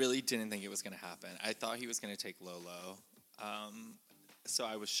 I really didn't think it was going to happen. I thought he was going to take Lolo. So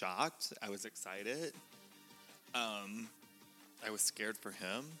I was shocked. I was excited. I was scared for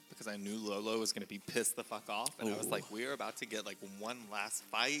him because I knew Lolo was going to be pissed the fuck off. And I was Ooh. like, we're about to get like one last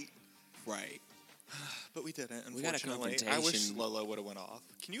fight. Right. But we didn't, We got a unfortunately. I wish confrontation. Lolo would have went off.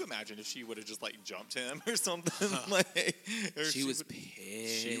 Can you imagine if she would have just like jumped him or something? Like, or She was would-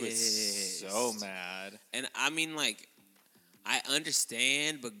 pissed. She was so mad. And I mean, like, I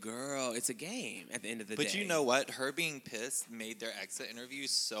understand, but girl, it's a game at the end of the day. But you know what? Her being pissed made their exit interview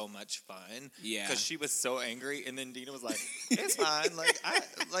so much fun. Yeah. Because she was so angry, and then Dina was like, "It's fine.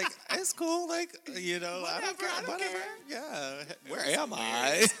 It's cool. Like, you know, I don't care. Whatever. Yeah. Where am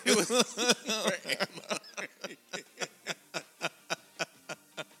I?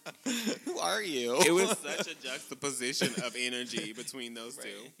 Who are you? It was such a juxtaposition of energy between those Right.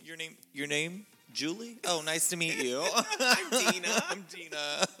 two. Your name? Julie? Oh, nice to meet you. I'm Dina. I'm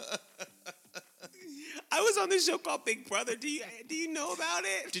Dina. I was on this show called Big Brother. Do you know about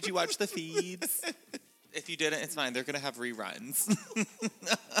it? Did you watch the feeds? If you didn't, it's fine. They're gonna have reruns.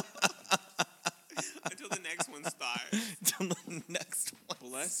 Until the next one starts. Till the next one.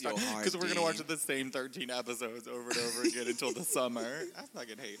 Bless your heart, Because we're gonna watch Dean. the same 13 episodes over and over again until the summer. I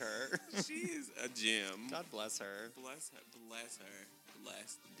fucking hate her. She is a gem. God bless her. Bless her. Bless her.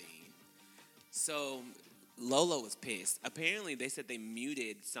 Bless Dean. So Lolo was pissed. Apparently, they said they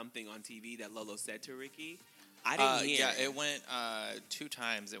muted something on TV that Lolo said to Ricky. I didn't hear. Yeah, it went 2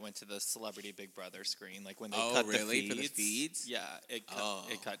 times. It went to the Celebrity Big Brother screen, like when they Oh, cut really? the For feeds. the feeds? Yeah, it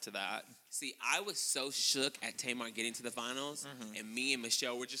cut to that. See, I was so shook at Tamar getting to the finals, Mm-hmm. and me and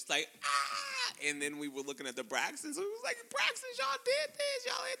Michelle were just like, ah! And then we were looking at the Braxtons, so it was like, Braxtons, y'all did this,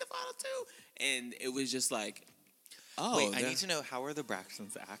 y'all in the final too. And it was just like, oh. Wait, I they're- need to know, how are the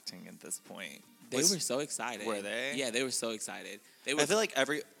Braxtons acting at this point? They were so excited. Were they? Yeah, they were so excited. They were. I feel like I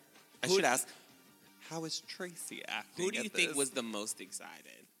Who- should ask, how is Tracy acting? Who do you at think this? was the most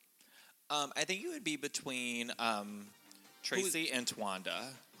excited? I think it would be between Tracy and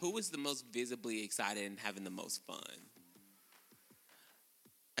Twanda. Who was the most visibly excited and having the most fun?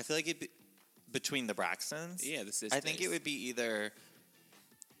 I feel like between the Braxtons. Yeah, the sisters. I think it would be either.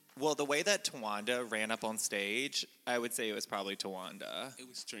 Well, the way that Tawanda ran up on stage, I would say it was probably Tawanda. It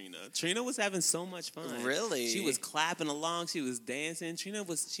was Trina. Trina was having so much fun. Really? She was clapping along. She was dancing. She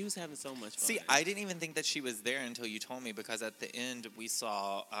was having so much fun. See, I didn't even think that she was there until you told me, because at the end we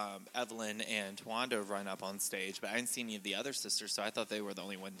saw Evelyn and Tawanda run up on stage, but I didn't see any of the other sisters, so I thought they were the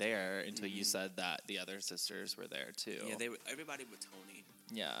only one there until you said that the other sisters were there too. Yeah, they were. Everybody but Tony.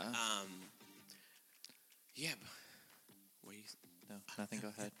 Yeah. Yeah. What you? No, nothing. Go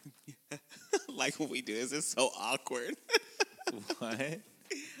ahead. Like what we do is it's so awkward. What? I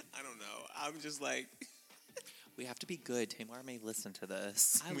don't know. I'm just like. We have to be good. Tamar may listen to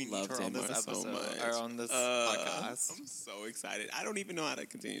this. I we love need her on this Tamar so episode much. or on this podcast. I'm so excited. I don't even know how to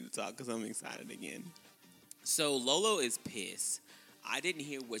continue to talk because I'm excited again. So Lolo is pissed. I didn't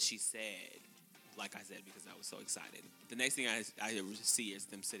hear what she said, like I said, because I was so excited. The next thing I see is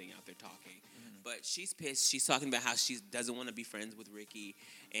them sitting out there talking. But she's pissed. She's talking about how she doesn't want to be friends with Ricky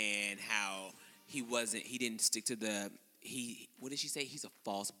and how he didn't stick to what did she say? He's a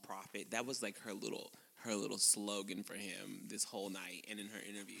false prophet. That was like her little slogan for him this whole night and in her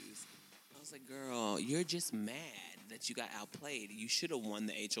interviews. I was like, girl, you're just mad that you got outplayed. You should have won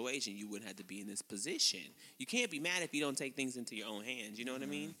the HOH and you wouldn't have to be in this position. You can't be mad if you don't take things into your own hands. You know what I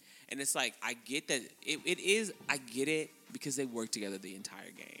mean? And it's like, I get that. I get it because they worked together the entire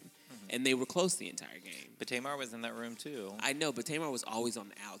game. And they were close the entire game. But Tamar was in that room too. I know, but Tamar was always on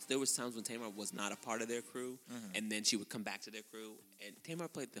the outs. There was times when Tamar was not a part of their crew, and then she would come back to their crew, and Tamar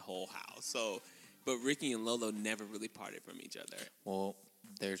played the whole house. So, but Ricky and Lolo never really parted from each other. Well,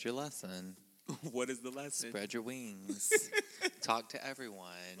 there's your lesson. What is the lesson? Spread your wings. Talk to everyone.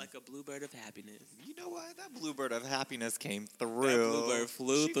 Like a bluebird of happiness. You know what? That bluebird of happiness came through. That bluebird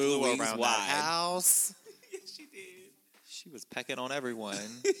flew She through flew wings around wide. that house. Yes, she did. She was pecking on everyone.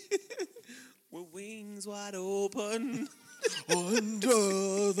 With wings wide open.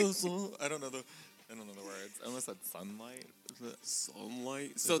 Under the sun. I don't know the words. I almost said sunlight.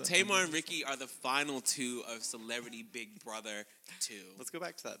 Sunlight. So Tamar and Ricky are the final two of Celebrity Big Brother 2. Let's go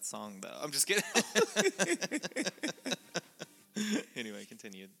back to that song, though. I'm just kidding. Anyway,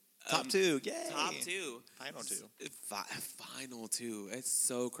 continue. Top two. Yay. Top 2. Final 2. Final 2. It's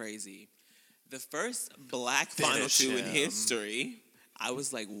so crazy. The first black final 2 in him. history. I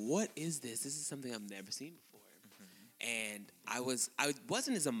was like, what is this? This is something I've never seen before. And I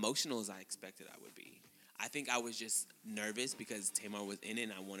wasn't as emotional as I expected I would be. I think I was just nervous because Tamar was in it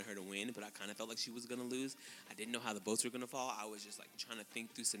and I wanted her to win, but I kind of felt like she was going to lose. I didn't know how the votes were going to fall. I was just like trying to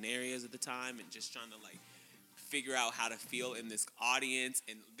think through scenarios at the time and just trying to like figure out how to feel in this audience.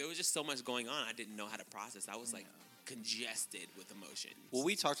 And there was just so much going on. I didn't know how to process. I was like congested with emotions. Well,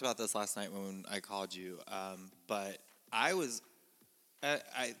 we talked about this last night when I called you, but I was,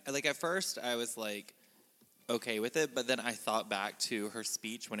 I like at first I was like okay with it, but then I thought back to her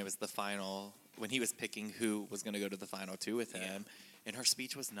speech when it was the final, when he was picking who was going to go to the final 2 with him, and her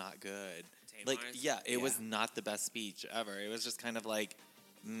speech was not good. Tamar's? Like, it was not the best speech ever. It was just kind of like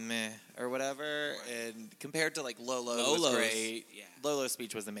meh or whatever, and compared to like Lolo's was great. Yeah. Lolo's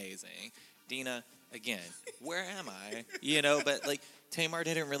speech was amazing. Dina, again, where am I? You know, but like Tamar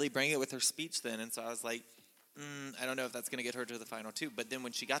didn't really bring it with her speech then, and so I was like, I don't know if that's going to get her to the final 2. But then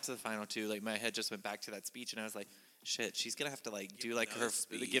when she got to the final 2, like my head just went back to that speech, and I was like, shit, she's going to have to like do like her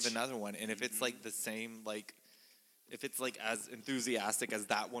give another one. And if it's like the same, like if it's like as enthusiastic as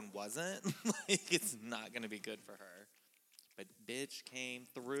that one wasn't, like it's not going to be good for her. But bitch came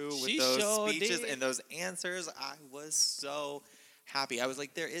through with She those sure speeches did. and those answers. I was so happy. I was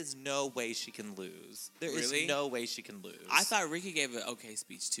like, there is no way she can lose. There is Really? no way she can lose. I thought Ricky gave an okay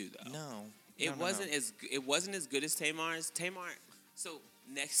speech too, though. no. It wasn't as good as Tamar's. So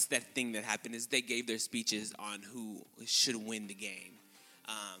next that thing that happened is they gave their speeches on who should win the game,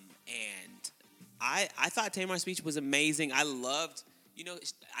 and I thought Tamar's speech was amazing. I loved,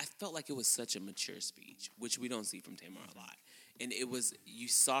 I felt like it was such a mature speech, which we don't see from Tamar a lot, and you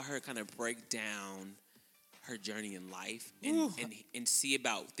saw her kind of break down her journey in life and see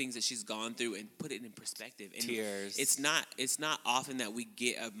about things that she's gone through and put it in perspective. And Tears. It's not often that we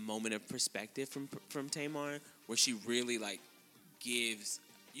get a moment of perspective from Tamar where she really like gives.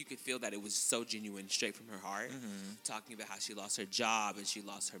 You could feel that it was so genuine, straight from her heart, talking about how she lost her job and she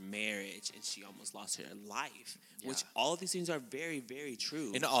lost her marriage and she almost lost her life. Which all of these things are very, very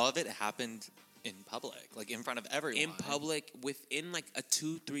true. And all of it happened in public, like in front of everyone. In public, within like a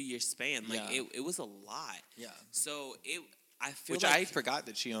 2-3 year span, like Yeah. it was a lot. Yeah. So I feel Which like I forgot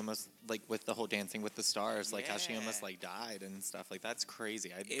that she almost, like with the whole Dancing with the Stars, like how she almost Yeah. like died and stuff. Like that's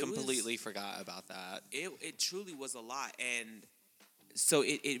crazy. I It completely forgot about that. it truly was a lot, and So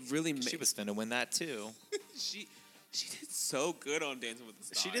it really She was finna win that too. she did so good on Dancing with the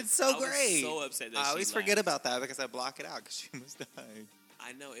Stars. She did so great. I was so upset that I she always left. forget about that because I block it out because she almost died.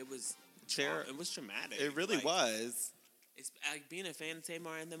 I know it was. There- It was traumatic. It really Like, was. It's like being a fan of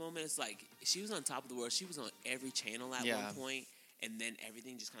Tamar in the moment. It's like she was on top of the world. She was on every channel at Yeah. one point, and then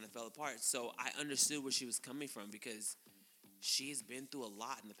everything just kind of fell apart. So I understood where she was coming from because she has been through a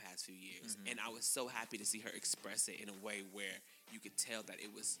lot in the past few years, and I was so happy to see her express it in a way where you could tell that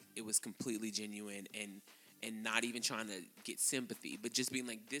it was completely genuine and not even trying to get sympathy, but just being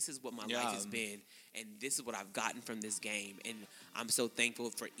like, this is what my life has been, and this is what I've gotten from this game, and I'm so thankful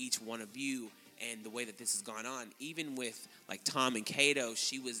for each one of you and the way that this has gone on. Even with like Tom and Kato,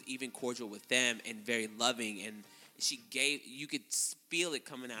 she was even cordial with them and very loving, and you could feel it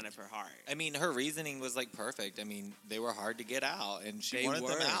coming out of her heart. I mean, her reasoning was like perfect. I mean, they were hard to get out, and she They wanted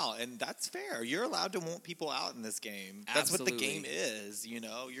them were. out, and that's fair. You're allowed to want people out in this game. That's what the game Absolutely. is. You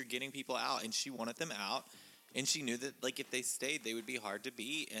know, you're getting people out, and she wanted them out, and she knew that like if they stayed, they would be hard to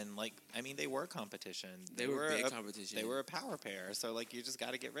beat, and like I mean, they were competition. They were big competition. They were a power pair, so like you just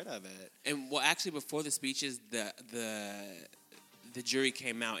got to get rid of it. And well, actually, before the speeches, the jury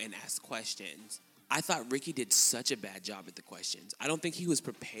came out and asked questions. I thought Ricky did such a bad job at the questions. I don't think he was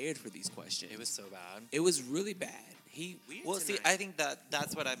prepared for these questions. It was so bad. It was really bad. Well, see, I think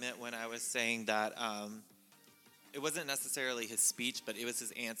that's what I meant when I was saying that it wasn't necessarily his speech, but it was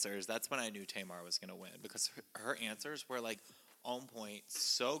his answers. That's when I knew Tamar was going to win because her answers were like on point,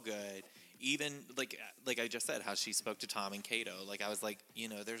 so good. Even like I just said, how she spoke to Tom and Kato. Like I was like, you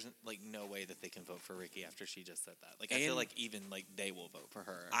know, there's like no way that they can vote for Ricky after she just said that. Like I feel And- like even like they will vote for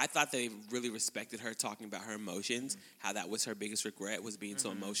her. I thought they really respected her talking about her emotions, how that was her biggest regret was being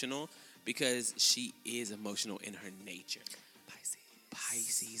so emotional, because she is emotional in her nature.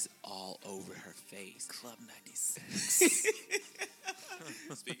 Pisces all over her face. Club 96.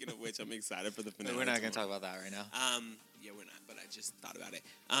 Speaking of which, I'm excited for the finale. We're not going to tomorrow. talk about that right now. Yeah, we're not, but I just thought about it.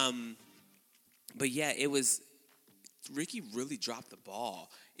 But yeah, Ricky really dropped the ball.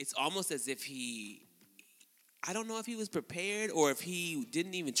 It's almost as if I don't know if he was prepared or if he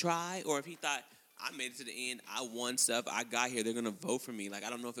didn't even try or if he thought, I made it to the end, I won stuff, I got here, they're going to vote for me. Like, I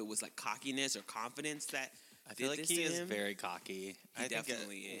don't know if it was like cockiness or confidence that I feel did like this he to is him. very cocky. I think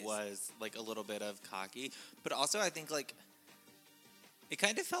definitely it is. was like a little bit of cocky, but also I think like it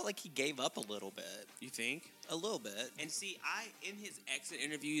kind of felt like he gave up a little bit, You think? a little bit. And see, in his exit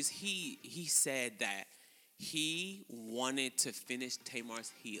interviews, he said that he wanted to finish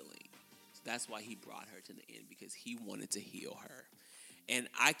Tamar's healing. So that's why he brought her to the end, because he wanted to heal her. And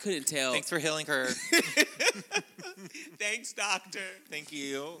I couldn't tell. Thanks for healing her. Thanks, doctor. Thank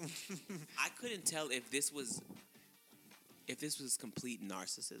you. I couldn't tell if this was complete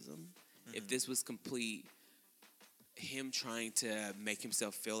narcissism, if this was complete him trying to make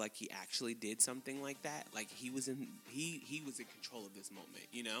himself feel like he actually did something like that, like he was in control of this moment,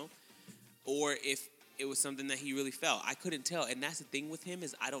 you know, or if it was something that he really felt. I couldn't tell, and that's the thing with him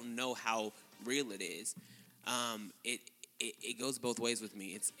is I don't know how real it is. It goes both ways with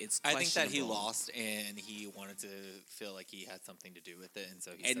me. It's I think that he questionable. lost and he wanted to feel like he had something to do with it, and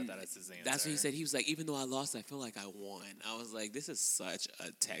so he said And that as his answer. that's what he said. He was like, even though I lost, I feel like I won. I was like, this is such a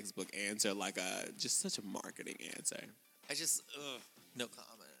textbook answer, like just such a marketing answer. I just, no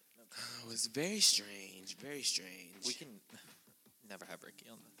comment. No comment. It was very strange, very strange. We can never have Ricky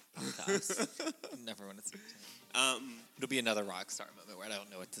on the podcast. Never want to see him. It'll be another rock star moment where I don't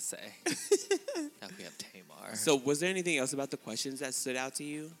know what to say. Now we have Tamar. So was there anything else about the questions that stood out to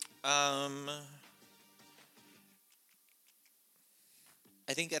you?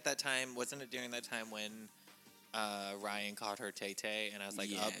 I think at that time, wasn't it during that time when Ryan called her Tay Tay, and I was like,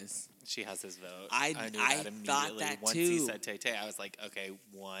 Yes. oh, she has his vote. I knew I that immediately. thought that Once he too. said Tay Tay, I was like, okay,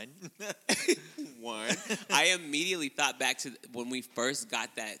 one. One. I immediately thought back to when we first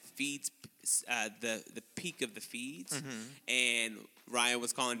got that feeds, the peak of the feeds, and Ryan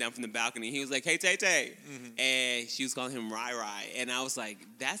was calling down from the balcony. He was like, "Hey, Tay Tay," and she was calling him Rai Rai, and I was like,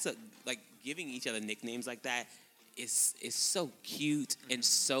 "That's like giving each other nicknames like that is so cute and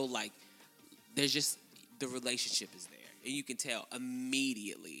so like there's just the relationship is there." And you can tell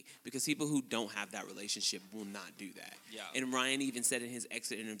immediately because people who don't have that relationship will not do that. Yeah. And Ryan even said in his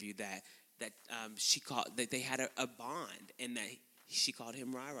exit interview that she called that they had a bond and that she called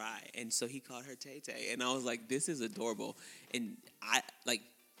him Rai Rai and so he called her Tay Tay. And I was like, this is adorable. And I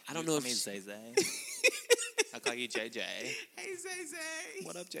don't know if Zay Zay. I'll call you JJ. Hey Zay Zay.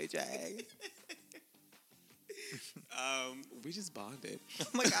 What up, JJ? We just bonded. Oh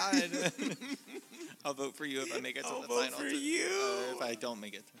my God. I'll vote for you if I make it to I'll the vote final. for you. If I don't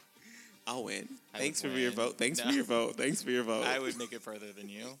make it. I'll win. I Thanks would for your win. vote. Thanks No. for your vote. Thanks for your vote. I would make it further than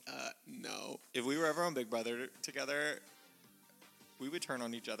you. No. If we were ever on Big Brother together, we would turn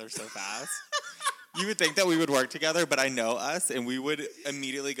on each other so fast. You would think that we would work together, but I know us, and we would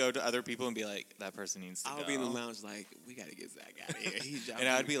immediately go to other people and be like, that person needs to go. I'll be in the lounge like, we got to get Zach out of here. He's And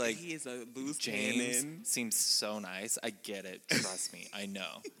I'd be like, he is a loose James cannon. seems so nice. I get it. Trust me. I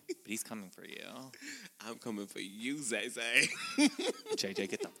know. But he's coming for you. I'm coming for you, Zay. JJ,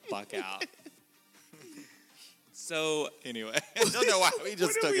 get the fuck out. So, Anyway, I don't know why we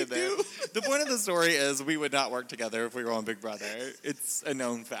just What took do it we there. do? The point of the story is we would not work together if we were on Big Brother. It's a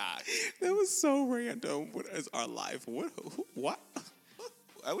known fact. that was so random. What is our life? What?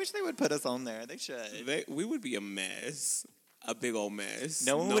 I wish they would put us on there. They should. We would be a mess. A big old mess.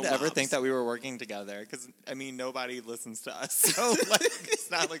 No one would ever mops. think that we were working together because, I mean, nobody listens to us. So, like, it's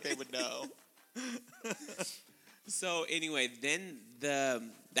not like they would know. So, anyway, then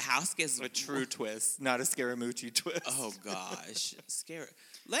the house gets A true twist, not a Scaramucci twist. Oh gosh, scary.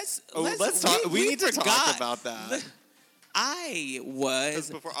 Let's talk. We need to forgot. talk about that. I Because was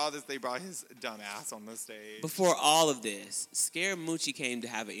before all this, they brought his dumb ass on the stage. before all of this. Scaramucci came to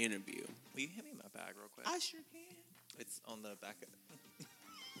have an interview. Will you hand me my bag real quick? I sure can. It's on the back of it.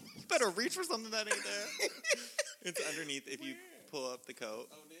 You better reach for something that ain't there. It's underneath if you pull up the coat.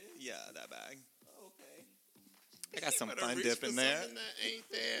 Oh, this? Yeah, that bag. Oh, okay. I got some Better fun reach dip for in there. something that ain't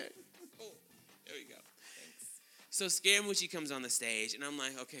there. Oh, there you go. So Scaramucci comes on the stage, and I'm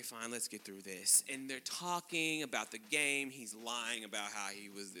like, okay, fine, let's get through this. And they're talking about the game. He's lying about how he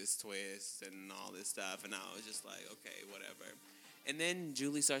was this twist and all this stuff. And I was just like, okay, whatever. And then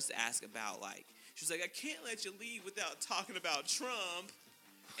Julie starts to ask about, like, she was like, I can't let you leave without talking about Trump.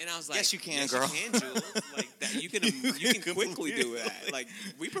 And I was like, Yes, you can, girl. You can, Jules. Like that, you can quickly do that. Like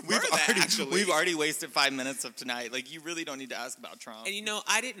we prefer that actually. We've already wasted 5 minutes of tonight. Like, you really don't need to ask about Trump. And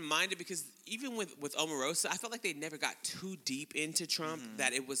I didn't mind it because even with Omarosa, I felt like they never got too deep into Trump.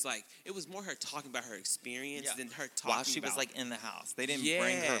 That it was more her talking about her experience than her talking while she was about, like in the house. They didn't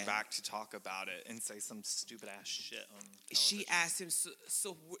bring her Yeah. back to talk about it and say some stupid ass shit on television. She asked him,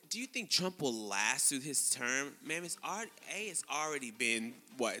 so do you think Trump will last through his term? Ma'am, it's already been,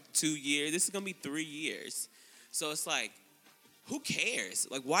 2 years? This is going to be 3 years. So it's like, who cares?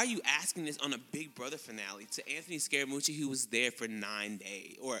 Like, why are you asking this on a Big Brother finale to Anthony Scaramucci, who was there for 9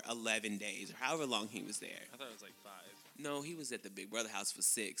 days or 11 days or however long he was there? I thought it was like 5. No, he was at the Big Brother house for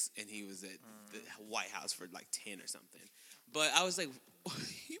 6, and he was at the White House for like 10 or something. But I was like,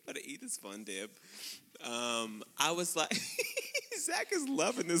 you better eat this fun dip. I was like, Zach is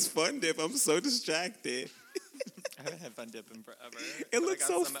loving this fun dip. I'm so distracted. I haven't had fun dip in forever. It but I looks got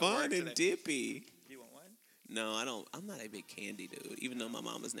so some at work fun and today. dippy. You want one? No, I don't. I'm not a big candy dude, even though my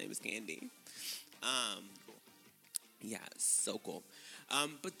mama's name is Candy. Cool. Yeah, so cool.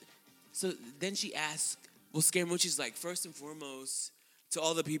 But so then she asked, well, Scaramucci's like, first and foremost, to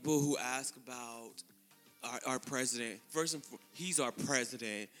all the people who ask about our president, he's our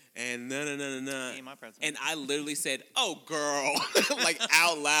president, and no. He ain't my president. And I literally said, oh, girl, like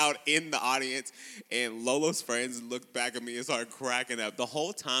out loud in the audience. And Lolo's friends looked back at me and started cracking up. The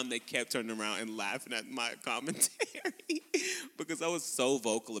whole time they kept turning around and laughing at my commentary because I was so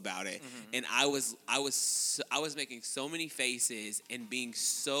vocal about it. Mm-hmm. And I was making so many faces and being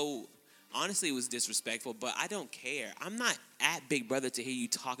so, honestly, it was disrespectful, but I don't care. I'm not at Big Brother to hear you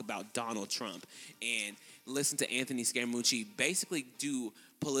talk about Donald Trump and listen to Anthony Scaramucci basically do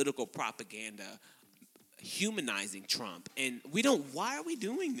political propaganda humanizing Trump. And why are we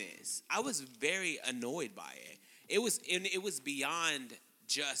doing this? I was very annoyed by it. It was beyond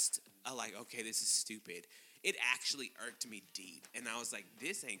just okay, this is stupid. It actually irked me deep. And I was like,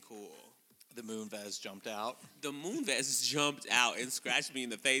 this ain't cool. The Moonves jumped out. The Moonves jumped out and scratched me in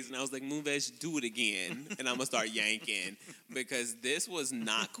the face, and I was like, Moonves, do it again. And I'm going to start yanking because this was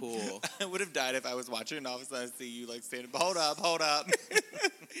not cool. I would have died if I was watching and all of a sudden I see you like standing, hold up.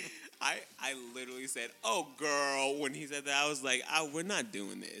 I literally said, oh, girl, when he said that. I was like, we're not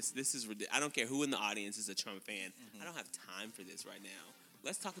doing this. This is ridiculous. I don't care who in the audience is a Trump fan. I don't have time for this right now.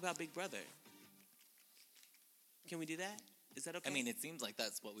 Let's talk about Big Brother. Can we do that? Is that okay? I mean, it seems like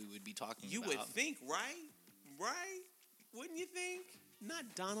that's what we would be talking you about. would think, right? Right? Wouldn't you think? Not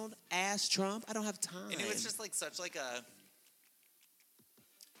Donald ass Trump. I don't have time. And it was just like such like a...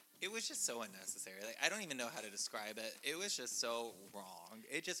 It was just so unnecessary. Like, I don't even know how to describe it. It was just so wrong.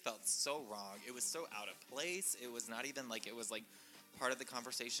 It just felt so wrong. It was so out of place. It was not even like it was like part of the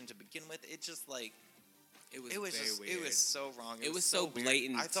conversation to begin with. It just like... It was very just, weird. It was so wrong. It was so weird.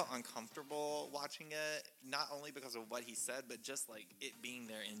 blatant. I felt uncomfortable watching it, not only because of what he said, but just like it being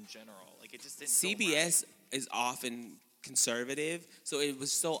there in general. Like it just didn't. feel CBS is often conservative. So it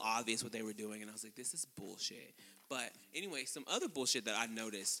was so obvious what they were doing, and I was like, this is bullshit. But anyway, some other bullshit that I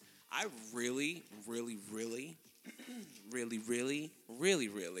noticed, I really, really, really, really, really, really,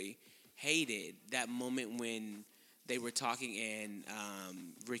 really hated that moment when they were talking and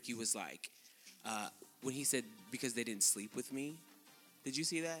Ricky was like, when he said, because they didn't sleep with me. Did you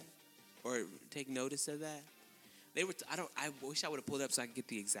see that? Or take notice of that? They were. I wish I would have pulled it up so I could get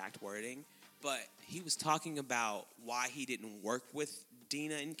the exact wording. But he was talking about why he didn't work with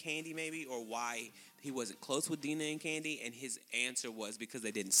Dina and Candy, maybe, or why he wasn't close with Dina and Candy. And his answer was because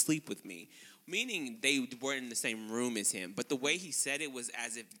they didn't sleep with me, meaning they weren't in the same room as him. But the way he said it was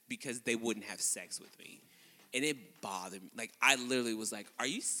as if because they wouldn't have sex with me, and it bothered me. Like I literally was like, "Are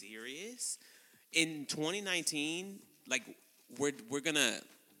you serious?" In 2019, like we're gonna.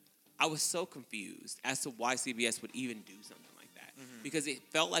 I was so confused as to why CBS would even do something like that. Because it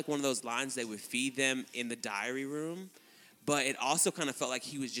felt like one of those lines they would feed them in the diary room, but it also kind of felt like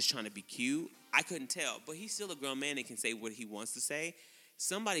he was just trying to be cute. I couldn't tell, but he's still a grown man and can say what he wants to say.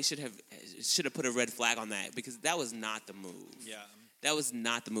 Somebody should have put a red flag on that because that was not the move. Yeah. That was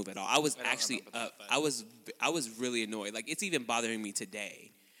not the move at all. I was I don't actually remember that, but- I was really annoyed. Like it's even bothering me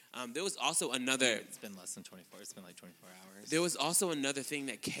today. There was also another. It's been less than 24. It's been like 24 hours. There was also another thing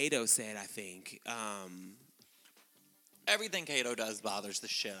that Kato said. I think. Everything Kato does bothers the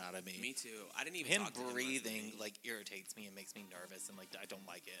shit out of me. Me too. I didn't even Him talk to him breathing recently. like irritates me and makes me nervous and like I don't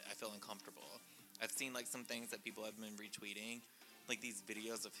like it. I feel uncomfortable. I've seen like some things that people have been retweeting, like these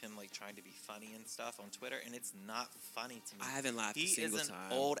videos of him like trying to be funny and stuff on Twitter, and it's not funny to me. I haven't laughed He a single is an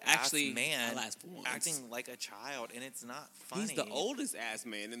time. old Actually, ass man I laughed once. acting like a child, and it's not funny. He's the oldest ass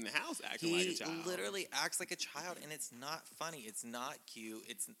man in the house acting like a child. He literally acts like a child, and it's not funny. It's not cute.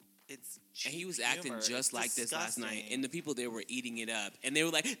 It's And he was cheap acting humor. just It's like this last night, disgusting. and the people there were eating it up. And they were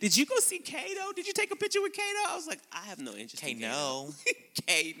like, "Did you go see Kato? Did you take a picture with Kato?" I was like, "I have no interest in Kato." no.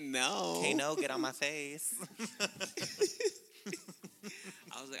 Kato. Kano, get on my face.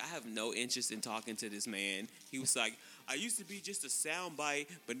 I was like, I have no interest in talking to this man. He was like, I used to be just a soundbite,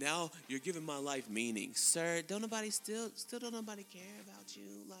 but now you're giving my life meaning. Sir, don't nobody still don't nobody care about you?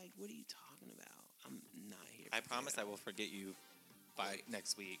 Like, what are you talking about? I'm not here. I promise I will forget you by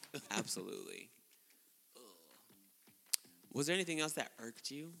next week. Absolutely. Ugh. Was there anything else that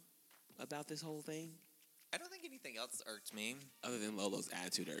irked you about this whole thing? I don't think anything else irked me. Other than Lolo's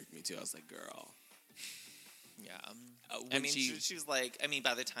attitude irked me too. I was like, girl. Yeah. When I mean, she- she was like,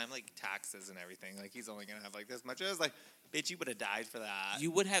 by the time, like, taxes and everything, like, he's only going to have, like, this much. I was like, bitch, you would have died for that. You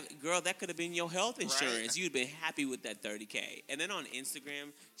would have, girl, that could have been your health insurance. Right. You'd been happy with that $30K. And then on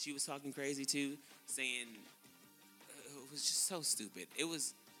Instagram, she was talking crazy too, saying, it was just so stupid. It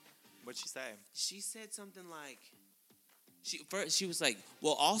was, What'd she say? she said something like, she was like,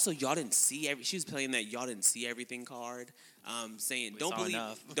 well, also, y'all didn't see she was playing that y'all didn't see everything card, saying, We don't saw believe,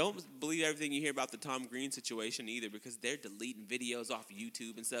 enough." don't believe everything you hear about the Tom Green situation either, because they're deleting videos off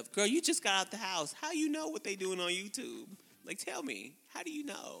YouTube and stuff. Girl, you just got out the house. How you know what they doing on YouTube? Like, tell me, how do you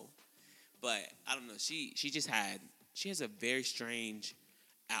know? But I don't know. She has a very strange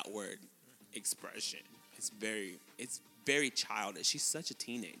outward expression. It's very childish. She's such a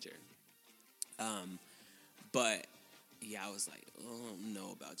teenager. But yeah, I was like, oh, I don't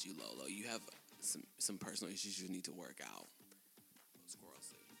know about you, Lolo. You have some personal issues you need to work out.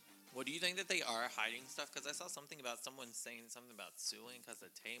 Squirrelsy. Well, do you think that they are hiding stuff? Because I saw something about someone saying something about suing because of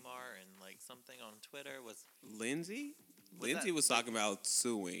Tamar, and, like, something on Twitter was... Lindsay? Was Lindsay that- was talking about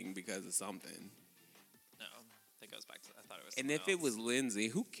suing because of something. No, that goes back to... I thought it was And someone if it else. was Lindsay,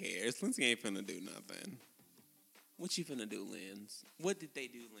 who cares? Lindsay ain't finna do nothing. What you finna do, Linz? What did they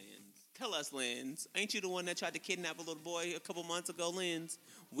do, Linz? Tell us, Linz. Ain't you the one that tried to kidnap a little boy a couple months ago, Linz?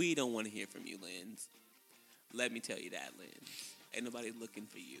 We don't want to hear from you, Linz. Let me tell you that, Linz. Ain't nobody looking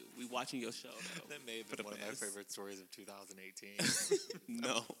for you. We watching your show, though. That may have For been the one of my best. favorite stories of 2018.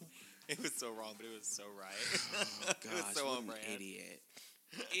 No. It was so wrong, but it was so right. Oh, It was gosh, so what on an brand. idiot.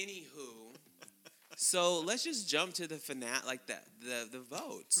 Anywho, so let's just jump to the finale, like the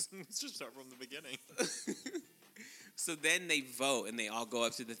votes. Let's just start from the beginning. So then they vote and they all go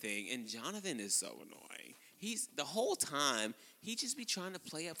up to the thing, and Jonathan is so annoying. He's the whole time he just be trying to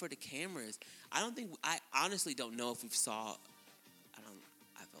play up for the cameras. I honestly don't know if we've saw.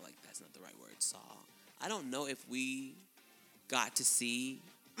 I feel like that's not the right word. Saw. I don't know if we got to see.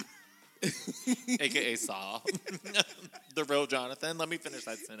 AKA Saw. The real Jonathan. Let me finish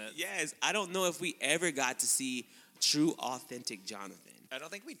that sentence. Yes, I don't know if we ever got to see true, authentic Jonathan. I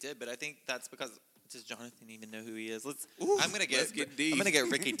don't think we did, but I think that's because does Jonathan even know who he is? Ooh, I'm gonna let's get deep. I'm gonna get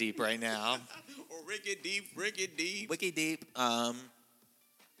Ricky deep right now. Or Ricky Deep. Wiki deep.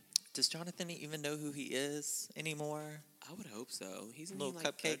 Does Jonathan even know who he is anymore? I would hope so. He's Little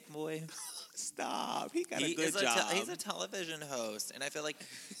like cupcake boy. Stop. He got He a good is job. he's a television host, and I feel like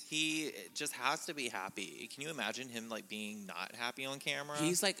he just has to be happy. Can you imagine him like being not happy on camera?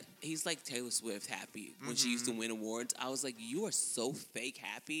 He's like Taylor Swift happy when she used to win awards. I was like, you are so fake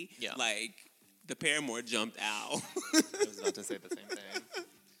happy. Yeah. Like the Paramore jumped out. I was about to say the same thing.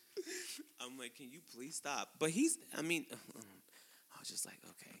 I'm like, can you please stop? But I was just like,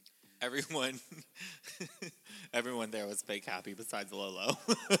 okay. Everyone there was fake happy besides Lolo.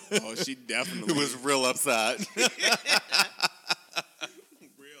 Oh, she definitely Who was real upset. real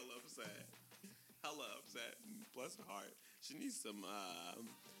upset. Hella upset. Bless her heart. She needs some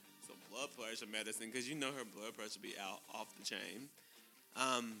blood pressure medicine because you know her blood pressure be off the chain.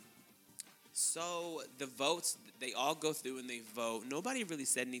 So the votes, they all go through and they vote. Nobody really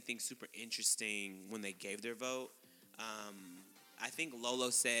said anything super interesting when they gave their vote. I think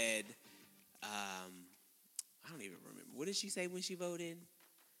Lolo said, I don't even remember. What did she say when she voted?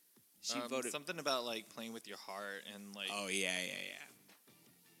 She voted something about like playing with your heart and like. Oh yeah.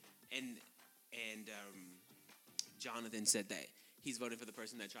 And Jonathan said that he's voting for the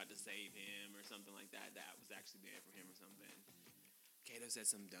person that tried to save him or something like that. That was actually there for him or something. Kato said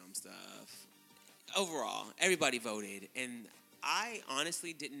some dumb stuff. Overall, everybody voted, and I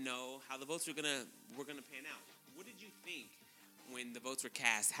honestly didn't know how the votes were gonna pan out. What did you think when the votes were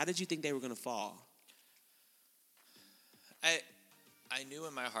cast? How did you think they were gonna fall? I knew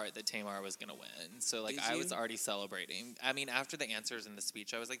in my heart that Tamar was going to win. So, like, Did I you? was already celebrating. I mean, after the answers in the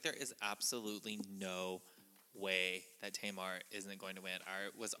speech, I was like, there is absolutely no way that Tamar isn't going to win. I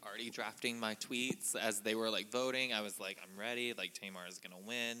was already drafting my tweets as they were, like, voting. I was like, I'm ready. Like, Tamar is going to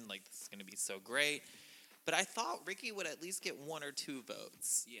win. Like, this is going to be so great. But I thought Ricky would at least get 1 or 2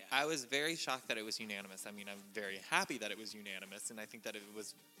 votes. Yeah. I was very shocked that it was unanimous. I mean, I'm very happy that it was unanimous, and I think that it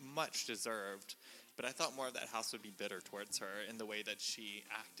was much deserved. But I thought more of that house would be bitter towards her in the way that she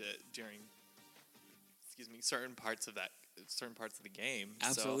acted during, certain parts of the game.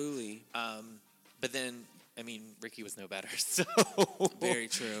 Absolutely. So, but then, I mean, Ricky was no better. So Very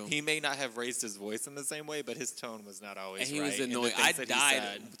true. He may not have raised his voice in the same way, but his tone was not always And he right. was in the annoying. things I that he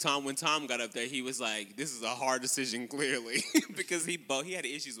died. said. When Tom got up there, he was like, "This is a hard decision, clearly," because he had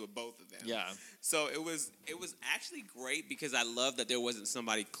issues with both of them. Yeah. So it was actually great because I love that there wasn't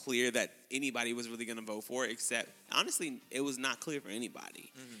somebody clear that anybody was really going to vote for, except honestly, it was not clear for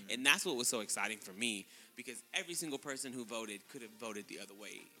anybody, and that's what was so exciting for me because every single person who voted could have voted the other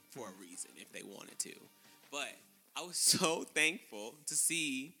way for a reason if they wanted to, but I was so thankful to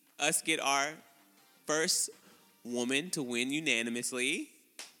see us get our first woman to win unanimously.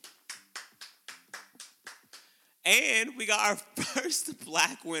 And we got our first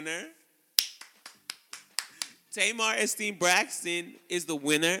black winner. Tamar Esteem Braxton is the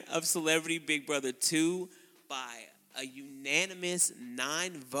winner of Celebrity Big Brother 2 by a unanimous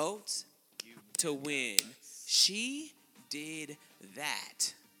 9 votes to win. She did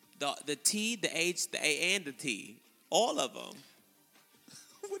that. The T, the H, the A, and the T. All of them.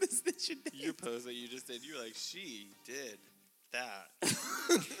 What is this? Your pose that you just did, you were like, she did that.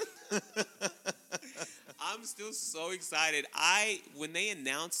 I'm still so excited. When they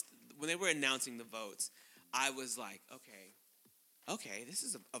were announcing the votes, I was like, okay, this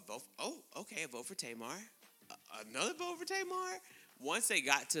is a vote. A vote for Tamar. Another vote for Tamar. Once they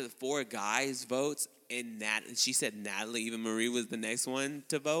got to the 4 guys' votes, and she said Natalie, even Marie was the next one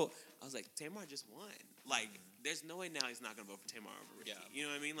to vote, I was like, Tamar just won. Like, there's no way now he's not going to vote for Tamar over Ricky. Yeah. You know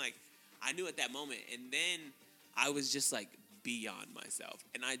what I mean? Like, I knew at that moment. And then I was just, like, beyond myself.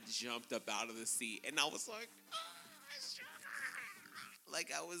 And I jumped up out of the seat. And I was like,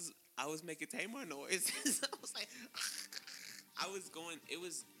 like, I was making Tamar noises. I was like, it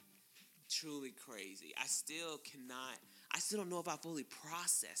was truly crazy. I still don't know if I fully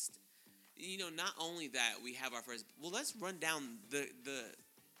processed. You know, not only that we have our first, let's run down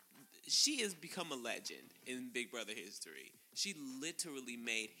she has become a legend in Big Brother history. She literally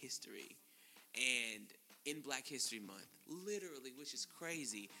made history. And in Black History Month, literally, which is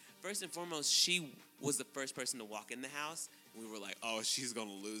crazy. First and foremost, she was the first person to walk in the house. We were like, oh, she's going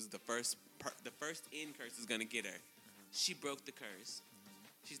to lose. The first in curse is going to get her. She broke the curse.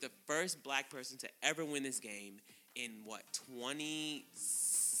 She's the first black person to ever win this game in,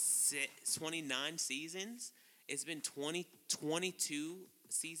 29 seasons? It's been 22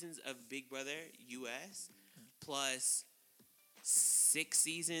 seasons of Big Brother US, plus 6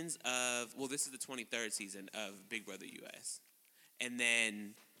 seasons of, this is the 23rd season of Big Brother US. And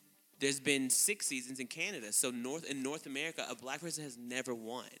then there's been 6 seasons in Canada. So in North America, a black person has never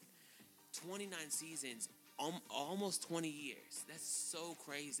won. 29 seasons, almost 20 years. That's so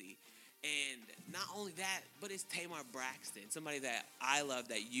crazy. And not only that, but it's Tamar Braxton, somebody that I love,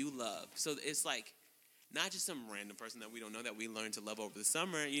 that you love. So it's like not just some random person that we don't know that we learned to love over the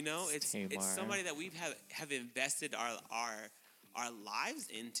summer. You know, it's Tamar. somebody that we've have invested our lives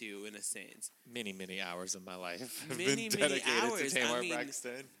into, in a sense. Many hours of my life have Many been dedicated hours. to Tamar I mean,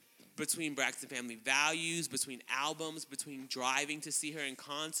 Braxton. Between Braxton Family Values, between albums, between driving to see her in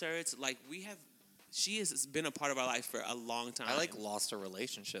concerts, like she has been a part of our life for a long time. I like lost a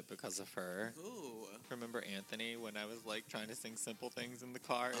relationship because of her. Ooh. Remember Anthony when I was like trying to sing Simple Things in the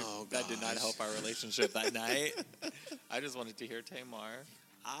car? Oh, that did not gosh. help our relationship that night. I just wanted to hear Tamar.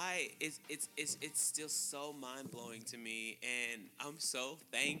 It's still so mind blowing to me, and I'm so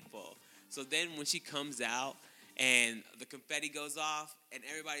thankful. So then when she comes out and the confetti goes off and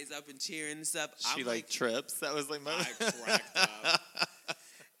everybody's up and cheering and stuff, She I'm like trips. That was like my. I cracked up.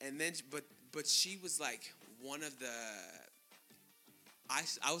 And then, but she was like one of the.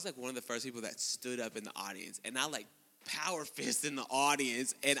 I was like one of the first people that stood up in the audience, and I like power fist in the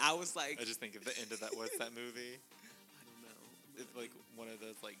audience, and I was like, I just think of the end of that. What's that movie? I don't know. It's like one of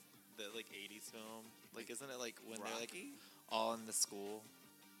those like the 80s film. Like isn't it like when they're like Rocky? all in the school,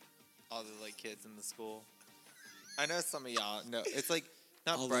 all the like kids in the school? I know some of y'all know. It's like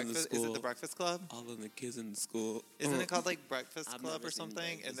not All in the Breakfast. Is it School. the Breakfast Club? All of the kids in the school. Isn't it called like Breakfast I've Club never or seen something?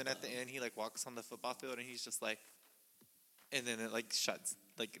 And Breakfast then at the Club. end he like walks on the football field and he's just like, and then it like shuts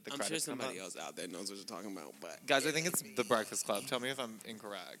like the I'm credits sure come somebody up. else out there knows what you're talking about, but Guys, I think it's the Breakfast Club. Tell me if I'm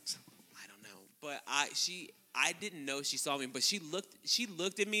incorrect. I don't know. But I didn't know she saw me, but she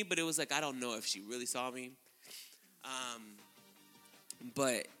looked at me, but it was like I don't know if she really saw me.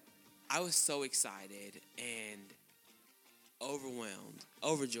 But I was so excited and overwhelmed,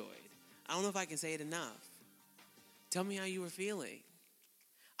 overjoyed. I don't know if I can say it enough. Tell me how you were feeling.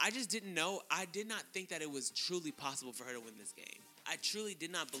 I just didn't know. I did not think that it was truly possible for her to win this game. I truly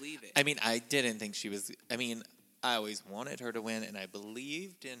did not believe it. I mean, I didn't think she was. I mean, I always wanted her to win, and I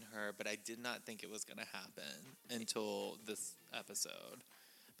believed in her, but I did not think it was going to happen until this episode.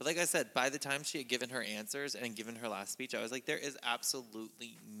 But like I said, by the time she had given her answers and given her last speech, I was like, there is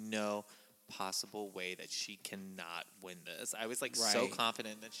absolutely no possible way that she cannot win this. I was like so Right.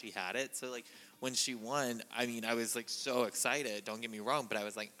 confident that she had it. So like when she won, I mean, I was like so excited. Don't get me wrong, but I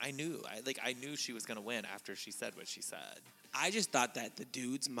was like, I knew she was going to win after she said what she said. I just thought that the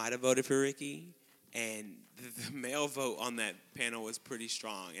dudes might have voted for Ricky, and the male vote on that panel was pretty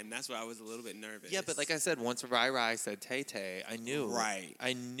strong, and that's why I was a little bit nervous. Yeah, but like I said, once Rai Rai said Tay Tay, I knew. Right.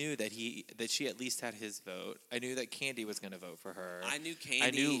 I knew that she at least had his vote. I knew that Candy was going to vote for her. I knew Candy.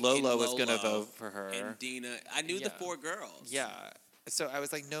 I knew and Lolo was going to vote for her. and Dina. I knew the Yeah. 4 girls. Yeah. So I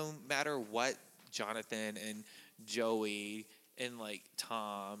was like, no matter what Jonathan and Joey and like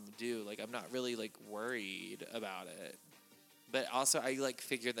Tom do, like I'm not really like worried about it. But also, I like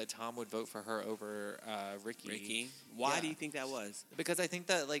figured that Tom would vote for her over Ricky. Ricky. Why Yeah. do you think that was? Because I think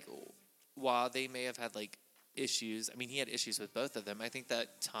that like while they may have had like issues, I mean he had issues with both of them. I think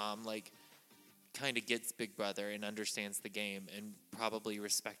that Tom like kind of gets Big Brother and understands the game and probably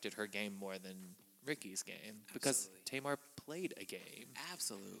respected her game more than Ricky's game because Absolutely. Tamar played a game.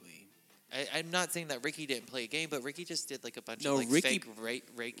 Absolutely. I'm not saying that Ricky didn't play a game, but Ricky just did like a bunch No, of like Ricky- fake Reiki.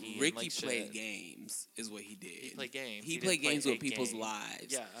 Ricky and, like, played shit. games, is what he did. He played games. He He played didn't play games a with people's game. lives.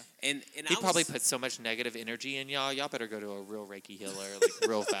 Yeah. And He I probably was, put so much negative energy in y'all. Y'all better go to a real Reiki healer like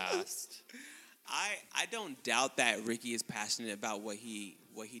real fast. I don't doubt that Ricky is passionate about what he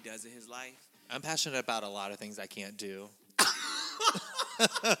does in his life. I'm passionate about a lot of things I can't do.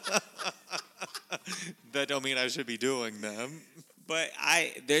 That don't mean I should be doing them. But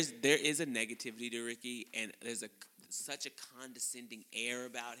there is a negativity to Ricky, and there's such a condescending air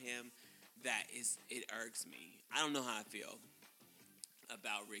about him that it irks me. I don't know how I feel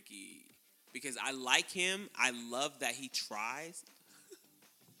about Ricky because I like him. I love that he tries.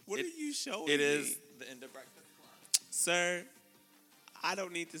 What It- are you showing It me? is the end of Breakfast Club. Sir, I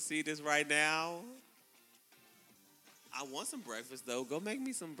don't need to see this right now. I want some breakfast though. Go make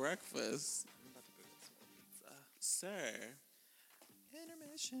me some breakfast. I'm about to go get some more pizza. Sir.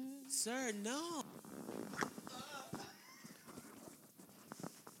 Intermission. Sir, no.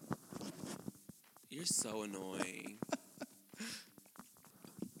 You're so annoying.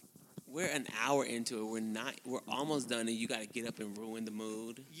 We're an hour into it. We're almost done, and you got to get up and ruin the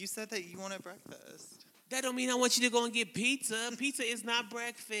mood. You said that you wanted breakfast. That don't mean I want you to go and get pizza. Pizza is not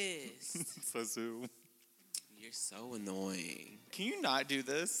breakfast. So soon. You're so annoying. Can you not do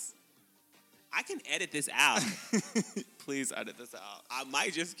this? I can edit this out. Please edit this out. I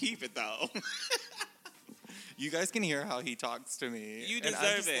might just keep it though. You guys can hear how he talks to me. You and I'm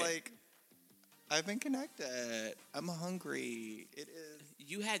deserve just it. Like, I've been connected. I'm hungry. It is.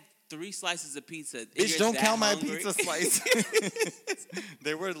 You had 3 slices of pizza. If Bitch, you're don't that count my hungry- pizza slices.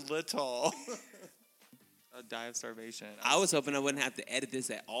 They were little. A die of starvation. I was hoping I wouldn't have to edit this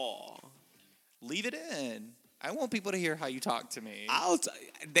at all. Leave it in. I want people to hear how you talk to me.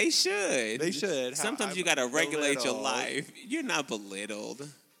 They should. They should. How Sometimes I'm you gotta regulate your belittled. life. You're not belittled,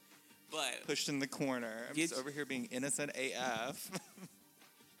 but Pushed in the corner. I'm Get- just over here being innocent AF.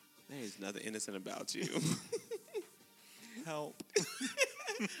 there's nothing innocent about you. Help.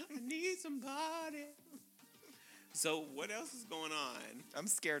 I need somebody. So what else is going on? I'm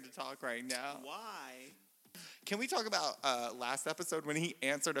scared to talk right now. Why? Can we talk about last episode when he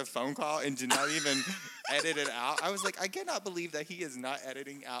answered a phone call and did not even edit it out? I was like, I cannot believe that he is not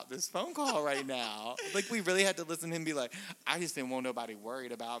editing out this phone call right now. Like, we really had to listen to him be like, I just didn't want nobody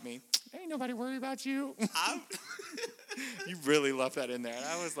worried about me. Ain't nobody worried about you. You really left that in there. And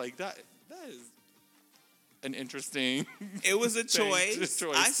I was like, that is an interesting. It was a Thing- choice.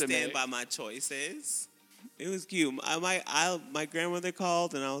 choice I to stand make. by my choices. It was cute. My grandmother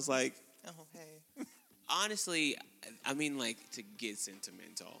called and I was like, Oh, hey. honestly, I mean, like, to get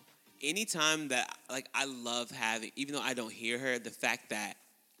sentimental. Anytime that, like, I love having, even though I don't hear her, the fact that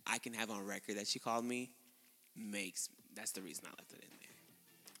I can have on record that she called me that's the reason I left it in there.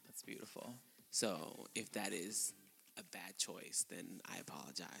 That's beautiful. So if that is a bad choice, then I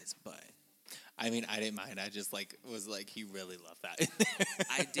apologize. But I mean, I didn't mind. I just was like, he really loved that in there.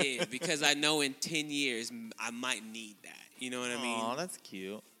 I did because I know in 10 years I might need that. You know what I mean? Aw, that's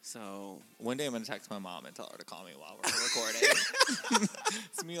cute. So One day I'm going to text my mom and tell her to call me while we're recording.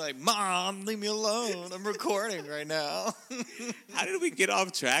 It's me like, Mom, leave me alone. I'm recording right now. how did we get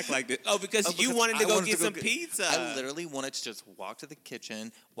off track like this? Oh, because you Because wanted to I go wanted get to go some get- pizza. I literally wanted to just walk to the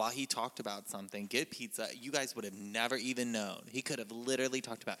kitchen while he talked about something, get pizza. You guys would have never even known. He could have literally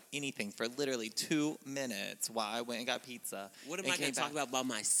talked about anything for literally 2 minutes while I went and got pizza. What am and I going came to talk back. about by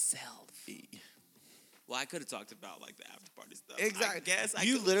myself? Well, I could have talked about like the after party stuff. Exactly. I guess I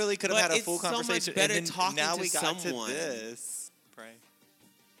you could- literally could have but had a it's full so much conversation. better and then talking now to we got someone. to this. Pray.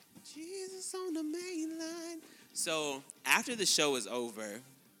 Jesus on the main line. So after the show was over,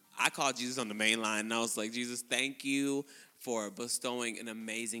 I called Jesus on the main line and I was like, Jesus, thank you for bestowing an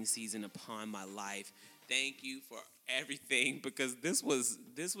amazing season upon my life. Thank you for everything because this was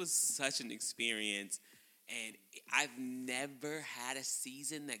such an experience. And I've never had a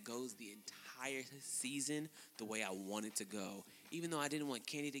season that goes the entire season the way I wanted to go. Even though I didn't want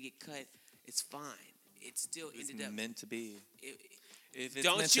Kenny to get cut, it's fine. It still It's ended up. meant to be. If it's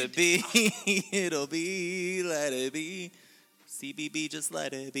Don't meant you to be, it'll be. Let it be. CBB, just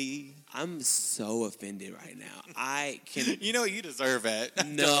let it be. I'm so offended right now. I can. You know you deserve it.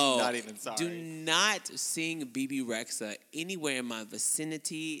 No, I'm not even sorry. Do not sing BB Rexa anywhere in my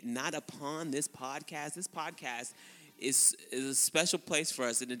vicinity. Not upon this podcast. This podcast is a special place for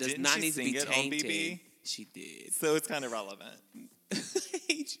us, and it does Didn't not she need to be sing it on tainted. BB? She did. So it's kind of relevant. I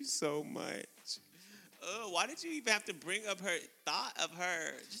hate you so much. Why did you even have to bring up her thought of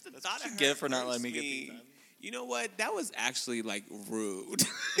her? Just the thought what of you her get for not letting hurts me get pizza. You know what? That was actually like rude.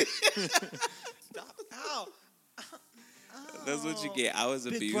 Stop. Ow. That's what you get. I was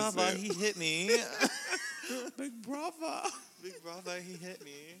Big abusive. brava, he hit me. Big brava. Big brother, he hit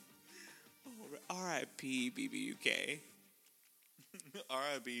me. R.I.P. BBUK.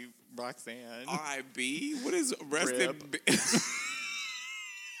 R.I.B. Roxanne. R.I.B. What is rest in Rip. bi-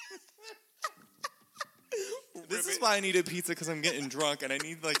 This is why I needed pizza, because I'm getting drunk and I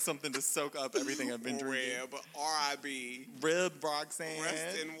need like something to soak up everything I've been drinking. Rib. R.I.B. Rib Roxanne.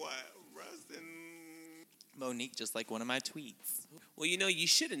 Rest in what? Rest in. Monique, just like one of my tweets. Well, you know, you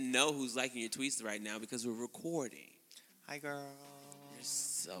shouldn't know who's liking your tweets right now because we're recording. Hi, girl. You're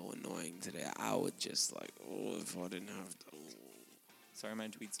so annoying today. I would just like, oh, if I didn't have to. Sorry, my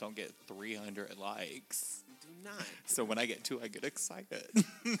tweets don't get 300 likes. Do not. So when I get 2, I get excited.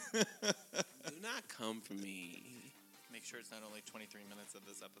 Do not come for me. Make sure it's not only 23 minutes of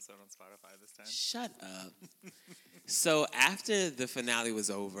this episode on Spotify this time. Shut up. So after the finale was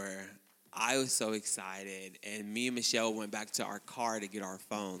over, I was so excited, and me and Michelle went back to our car to get our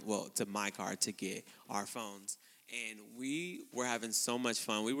phone. Well, to my car to get our phones, and we were having so much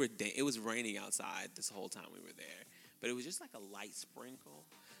fun. It was raining outside this whole time we were there, but it was just like a light sprinkle.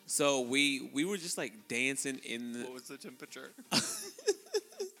 So we were just like dancing in the. What was the temperature?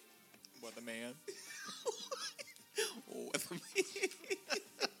 Weatherman.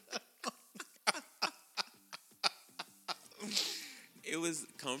 It was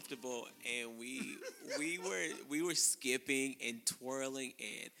comfortable, and we were skipping and twirling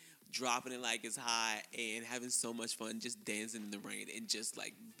and dropping it like it's hot and having so much fun, just dancing in the rain and just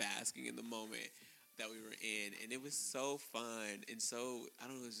like basking in the moment. that we were in, and it was so fun. And so, I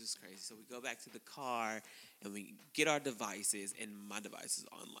don't know, it was just crazy. So we go back to the car, and we get our devices, and my device is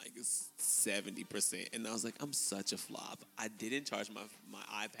on like 70%. And I was like, I'm such a flop. I didn't charge my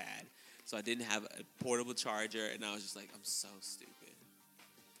iPad, so I didn't have a portable charger, and I was just like, I'm so stupid.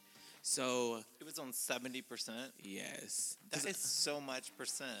 So, It was on 70%. yes. That is so much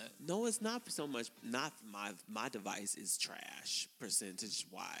percent. No, it's not so much. Not my device is trash percentage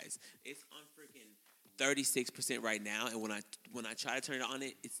wise. It's on freaking 36% right now, and when I try to turn it on,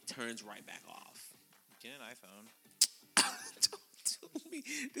 it turns right back off. Get an iPhone. Don't tell me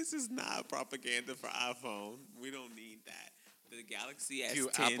this is not propaganda for iPhone. We don't need that. The Galaxy S10. Do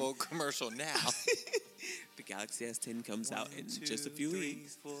Apple commercial now. The Galaxy S10 comes out in just a few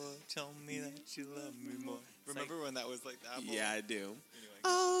weeks. 4, tell me that you love me more. Remember when that was like the Apple? Yeah, I do. Anyway.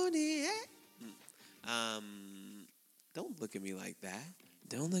 Oh yeah. Don't look at me like that.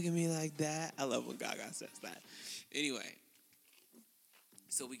 Don't look at me like that. I love when Gaga says that. Anyway,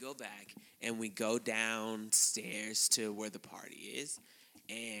 so we go back and we go downstairs to where the party is,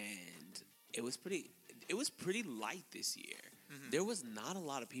 and it was pretty light this year. Mm-hmm. There was not a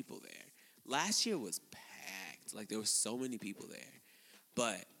lot of people there. Last year was packed. Like, there were so many people there.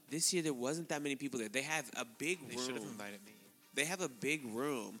 But this year there wasn't that many people there. They have a big They room. should have invited me. They have a big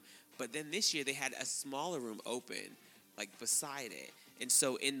room, but then this year they had a smaller room open, like beside it. And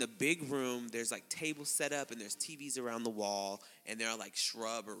so in the big room, there's like tables set up, and there's TVs around the wall, and there are like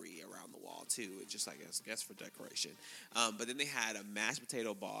shrubbery around the wall too, just like I guess for decoration. But then they had a mashed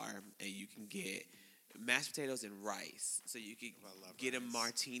potato bar, and you can get mashed potatoes and rice. So you could I love get rice.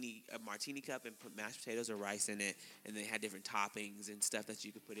 a martini cup and put mashed potatoes or rice in it, and they had different toppings and stuff that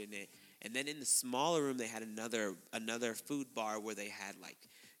you could put in it. And then in the smaller room, they had another food bar where they had like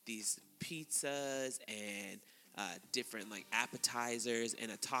these pizzas and different like appetizers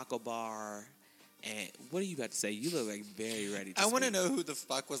and a taco bar. And what are you about to say? You look like very ready to I want to speak. know who the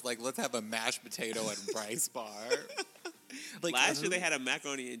fuck was like, let's have a mashed potato and rice bar. Like, Last year they had a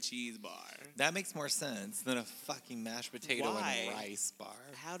macaroni and cheese bar. That makes more sense than a fucking mashed potato Why? and rice bar.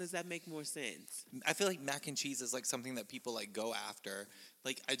 How does that make more sense? I feel like mac and cheese is like something that people like go after.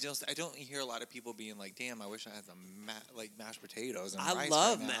 Like I don't hear a lot of people being like, "Damn, I wish I had some mashed potatoes and I rice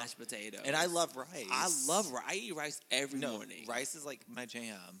love right now." mashed potatoes. and I love rice. I eat rice every morning. Rice is like my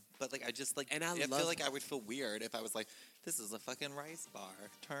jam. But like I just like, And I feel love- like I would feel weird if I was like, "This is a fucking rice bar."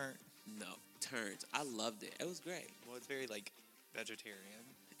 Turn. No, turns. I loved it. It was great. Well, it's very like vegetarian.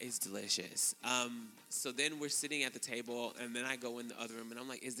 It's delicious. So then we're sitting at the table, and then I go in the other room, and I'm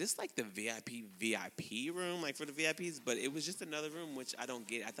like, is this like the VIP room, like for the VIPs? But it was just another room, which I don't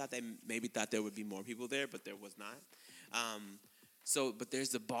get. I thought they maybe thought there would be more people there, but there was not. But there's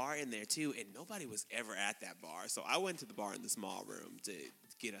the bar in there too, and nobody was ever at that bar. So I went to the bar in the small room to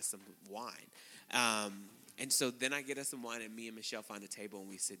get us some wine. And so then I get us some wine, and me and Michelle find a table, and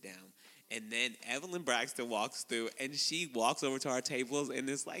we sit down. And then Evelyn Braxton walks through, and she walks over to our tables, and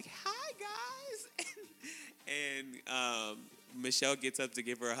is like, "Hi, guys." and Michelle gets up to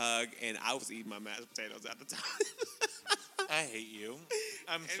give her a hug, and I was eating my mashed potatoes at the time. I hate you.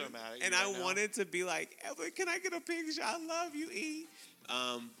 I'm so mad at you. And right I now. wanted to be like, "Evelyn, can I get a picture? I love you, E."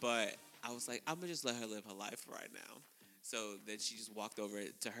 But I was like, I'm going to just let her live her life right now. So then she just walked over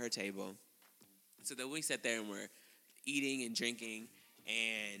to her table. So then we sat there and we're eating and drinking,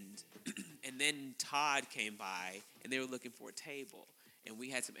 and then Todd came by, and they were looking for a table, and we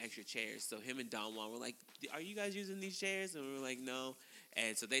had some extra chairs. So him and Don Juan were like, "Are you guys using these chairs?" And we were like, "No."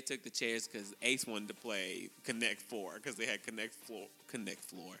 And so they took the chairs because Ace wanted to play Connect Four because they had Connect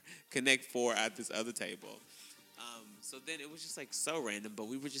Four at this other table. So then it was just like so random, but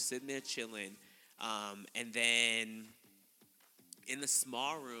we were just sitting there chilling, and then in the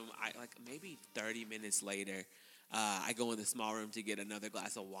small room, I like maybe 30 minutes later, I go in the small room to get another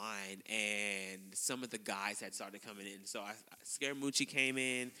glass of wine, and some of the guys had started coming in. So Scaramucci came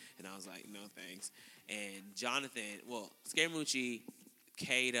in, and I was like, "No thanks." And Scaramucci,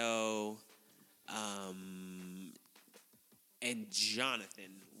 Kato, and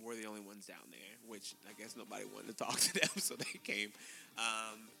Jonathan were the only ones down there, which I guess nobody wanted to talk to them, so they came.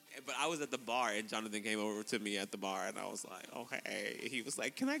 But I was at the bar, and Jonathan came over to me at the bar, and I was like, "Oh, hey." He was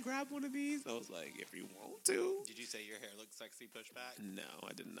like, "Can I grab one of these?" I was like, "If you want to." Did you say your hair looks sexy? Pushback. No,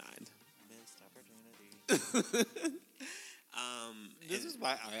 I did not. Missed opportunity. This And is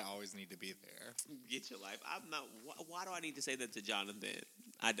why I always need to be there. get your life. I'm not. Why do I need to say that to Jonathan?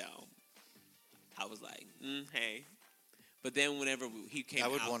 I don't. I was like, "Hey," but then whenever he came, I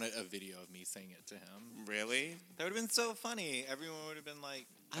would out, want a video of me saying it to him. Really? That would have been so funny. Everyone would have been like,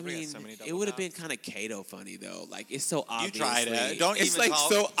 I We got mean, so many it double would have been taps. kind of Kato funny though. Like it's so You obvious. tried it. Don't it's even like call,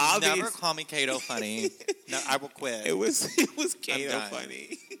 so obvious. Never call me Kato funny. No, I will quit. It was Kato done.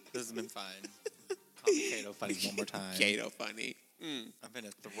 funny. This has been fun. Call me Kato funny one more time. Kato funny. I'm gonna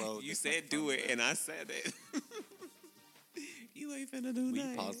throw. You this said do microphone it, and I said it. You ain't finna do Will you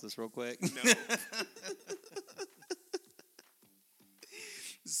that. pause this real quick? No.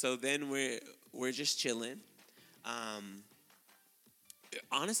 So then we're just chilling.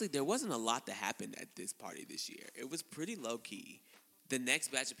 Honestly, there wasn't a lot that happened at this party this year. It was pretty low key. The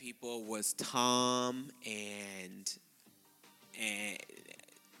next batch of people was Tom and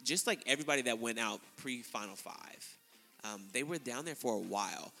just like everybody that went out pre-Final Five. They were down there for a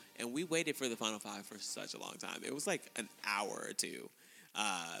while, and we waited for the Final Five for such a long time. It was like an hour or two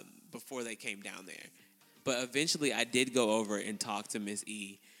before they came down there. But eventually, I did go over and talk to Miss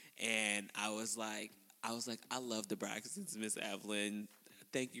E, and I was like, I love the Braxtons, Miss Evelyn.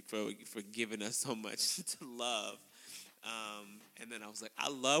 Thank you for giving us so much to love. And then I was like, I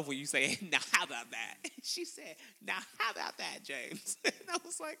love when you say, now how about that? She said, now how about that, James? And I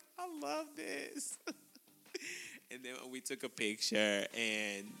was like, I love this. And then we took a picture,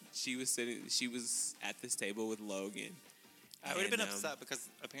 and she was at this table with Logan. I would have been And, upset because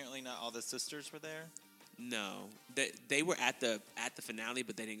apparently not all the sisters were there. No, they were at the finale,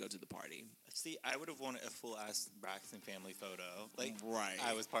 but they didn't go to the party. See, I would have wanted a full ass Braxton family photo. Like, Right.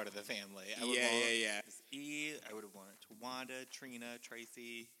 I was part of the family. I would Yeah, want yeah. Miss E. I would have wanted Tawanda, Trina,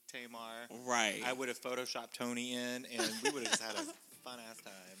 Tracy, Tamar. Right. I would have photoshopped Tony in, and we would have just had a fun ass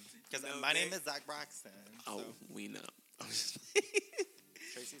time. Because No, my they- name is Zach Braxton. Oh, So we know.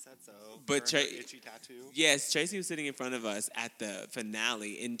 Tracy said so. But for her Tra- itchy tattoo. Yes, Tracy was sitting in front of us at the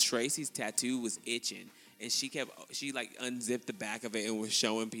finale, and Tracy's tattoo was itching. And she like unzipped the back of it and was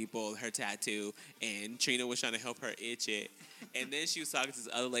showing people her tattoo. And Trina was trying to help her itch it. And then she was talking to this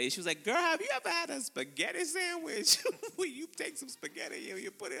other lady. She was like, girl, have you ever had a spaghetti sandwich where you take some spaghetti and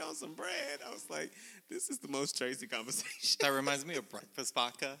you put it on some bread? I was like, this is the most Tracy conversation. That reminds me of breakfast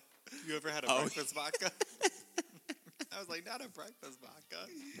vodka. You ever had a Oh. breakfast vodka? I was like, not a breakfast vodka.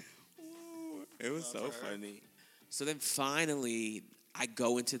 Ooh, it was so Love her. funny. So then finally, I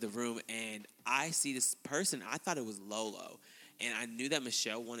go into the room and I see this person. I thought it was Lolo. And I knew that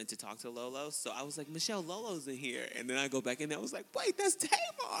Michelle wanted to talk to Lolo. So I was like, Michelle, Lolo's in here. And then I go back in there. I was like, wait, that's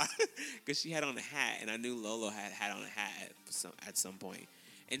Tamar. Because she had on a hat. And I knew Lolo had on a hat at some point.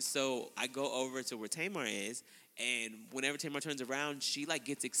 And so I go over to where Tamar is. And whenever Tamar turns around, she like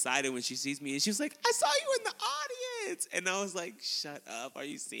gets excited when she sees me. And she was like, I saw you in the audience. And I was like, shut up. Are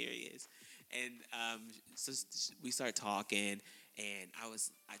you serious? And so we started talking. And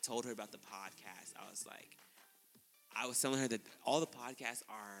I told her about the podcast. I was telling her that all the podcasts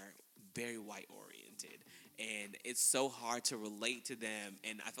are very white oriented, and it's so hard to relate to them.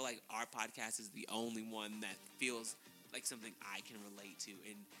 And I feel like our podcast is the only one that feels like something I can relate to.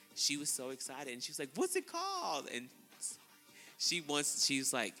 And she was so excited, and she was like, "What's it called?" And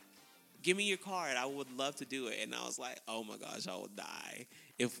she's like, "Give me your card. I would love to do it." And I was like, "Oh my gosh, I will die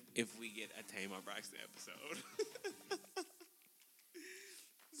if we get a Tamar Braxton episode."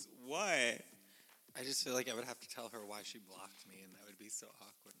 What? I just feel like I would have to tell her why she blocked me, and that would be so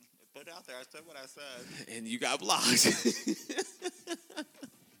awkward. Put it out there. I said what I said. And you got blocked.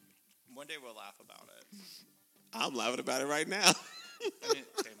 One day we'll laugh about it. I'm laughing about it right now. I mean,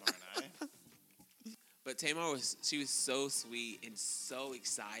 Tamar and I. But Tamar was so sweet and so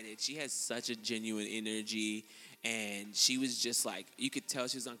excited. She has such a genuine energy, and she was just like, you could tell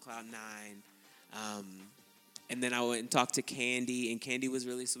she was on cloud nine. And then I went and talked to Candy, and Candy was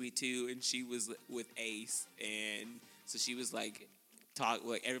really sweet too, and she was with Ace, and so she was like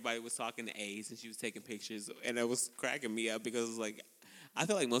everybody was talking to Ace, and she was taking pictures, and it was cracking me up because like I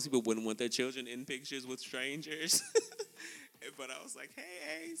feel like most people wouldn't want their children in pictures with strangers. But I was like,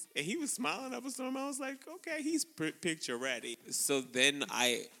 hey, Ace. And he was smiling up at him. I was like, okay, he's picture ready. So then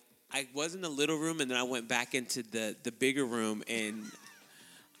I was in the little room, and then I went back into the bigger room. And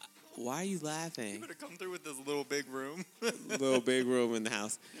why are you laughing? You better come through with this little big room. Little big room in the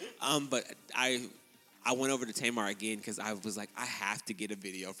house. But I went over to Tamar again because I was like, I have to get a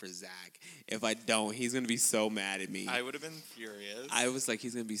video for Zach. If I don't, he's going to be so mad at me. I would have been furious. I was like,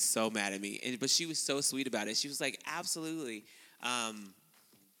 he's going to be so mad at me. But she was so sweet about it. She was like, absolutely.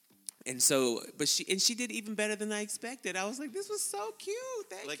 And she did even better than I expected. I was like, this was so cute.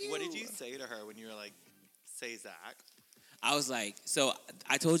 Thank you. What did you say to her when you were like, say Zach? I was like, so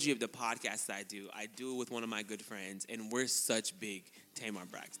I told you the podcast that I do it with one of my good friends, and we're such big Tamar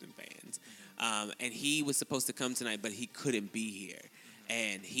Braxton fans. And he was supposed to come tonight, but he couldn't be here.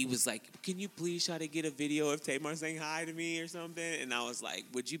 And he was like, "Can you please try to get a video of Tamar saying hi to me or something?" And I was like,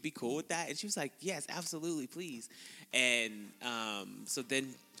 "Would you be cool with that?" And she was like, "Yes, absolutely, please." And so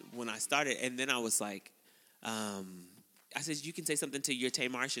then when I started, and then I was like, I said, "You can say something to your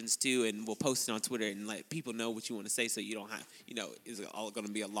Tamartians too, and we'll post it on Twitter and let people know what you want to say, so you don't have, it's all going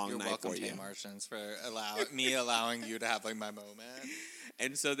to be a long You're night welcome, for you." Martians, for allowing you to have like my moment.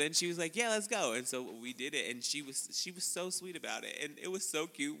 And so then she was like, "Yeah, let's go." And so we did it, and she was so sweet about it, and it was so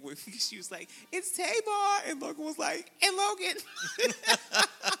cute when she was like, "It's Tamar," and Logan was like, "And Logan."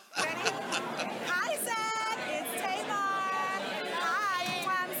 Hi, Zach. It's Tamar. Hi,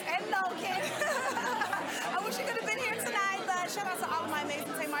 Twams and Logan. I wish you could have been here tonight, but shout out to all of my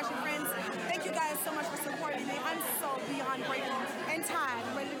amazing Tamartian friends. Thank you guys so much for supporting me. I'm so beyond grateful and tired.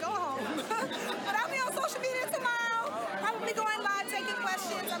 I'm ready to go home. But I'll be on social media tomorrow. Probably going live, taking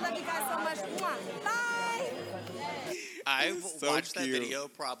questions. I love you guys so much. Mwah. Bye. I So watched that cute. video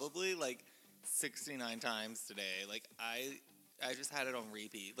probably like 69 times today. Like I just had it on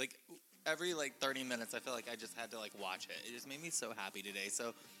repeat. Like every like 30 minutes, I feel like I just had to like watch it. It just made me so happy today.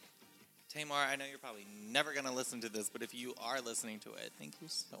 So Tamar, I know you're probably never gonna listen to this, but if you are listening to it, thank you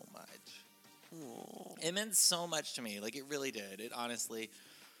so much. Aw. It meant so much to me. Like it really did. It honestly,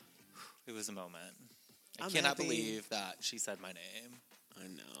 it was a moment. I I'm cannot happy. believe that she said my name. I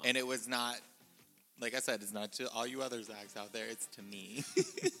know. And it was not, like I said, it's not to all you other Zags out there. It's to me.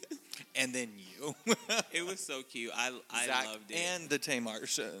 And then you. It was so cute. I Zach loved it. and the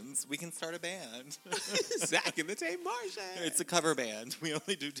Tamartians. We can start a band. Zach and the Tamartians. It's a cover band. We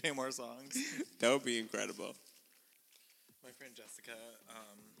only do Tamar songs. That would be incredible. My friend Jessica,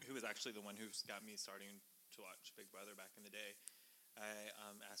 who was actually the one who got me starting to watch Big Brother back in the day, I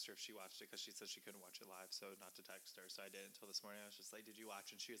asked her if she watched it because she said she couldn't watch it live, so not to text her. So I did until this morning. I was just like, "Did you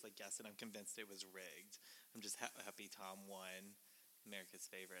watch?" And she was like, "Yes," and I'm convinced it was rigged. I'm just happy Tom won America's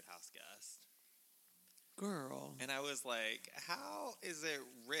Favorite House Guest. Girl. And I was like, how is it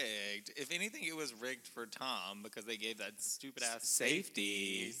rigged? If anything, it was rigged for Tom because they gave that stupid ass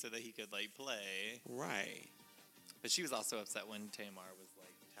Safety. so that he could like play. Right. But she was also upset when Tamar was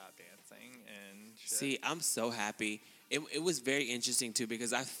like tap dancing and shit. See, I'm so happy. It was very interesting too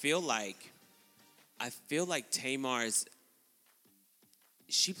because I feel like Tamar's,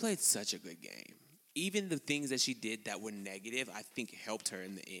 she played such a good game. Even the things that she did that were negative, I think helped her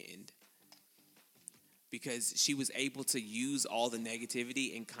in the end. Because she was able to use all the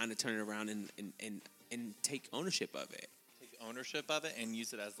negativity and kind of turn it around and take ownership of it. Take ownership of it and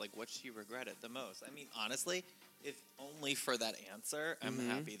use it as like what she regretted the most. I mean, honestly, if only for that answer, I'm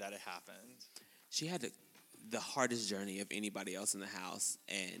happy that it happened. She had the hardest journey of anybody else in the house,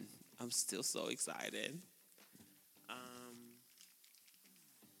 and I'm still so excited.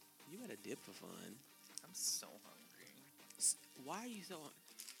 You got a dip for fun. I'm so hungry. Why are you so?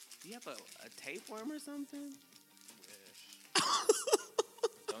 Do you have a tapeworm or something? Wish.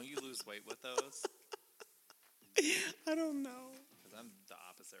 Don't you lose weight with those? I don't know. Because I'm the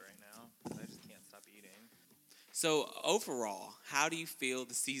opposite right now. I just can't stop eating. So overall, how do you feel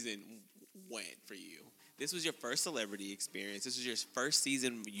the season went for you? This was your first celebrity experience. This was your first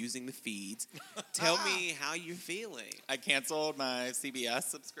season using the feeds. Tell me how you're feeling. I canceled my CBS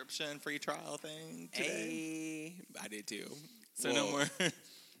subscription free trial thing today. Hey, I did too. So no more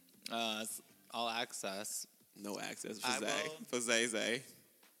all access. No access I for Zay.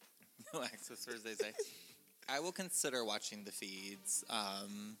 No access for Zay. I will consider watching the feeds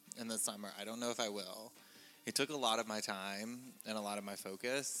in the summer. I don't know if I will. It took a lot of my time and a lot of my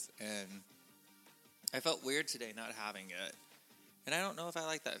focus, and I felt weird today not having it. And I don't know if I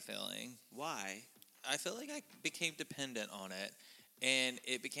like that feeling. Why? I feel like I became dependent on it, and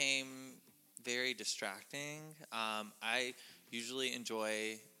it became very distracting. I usually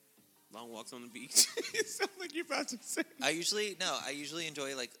enjoy... Long walks on the beach. It sounds like you're about to say. I usually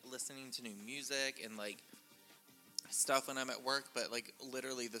enjoy like listening to new music and like stuff when I'm at work, but like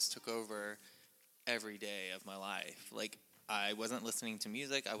literally this took over every day of my life. Like I wasn't listening to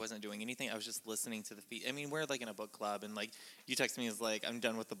music, I wasn't doing anything, I was just listening to the feed. I mean, we're like in a book club, and like you text me, is like, I'm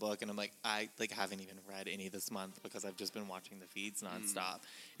done with the book, and I'm like, I like haven't even read any this month because I've just been watching the feeds nonstop.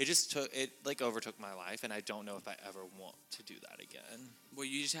 It like overtook my life, and I don't know if I ever want to do that again. Well,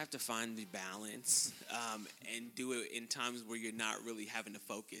 you just have to find the balance and do it in times where you're not really having to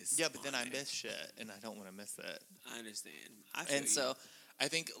focus. Yeah, but then on I it. miss shit, and I don't want to miss it. I understand. I feel And you. so I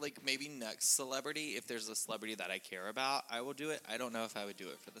think like maybe next celebrity, if there's a celebrity that I care about, I will do it. I don't know if I would do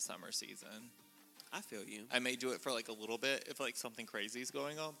it for the summer season. I feel you. I may do it for like a little bit if like something crazy is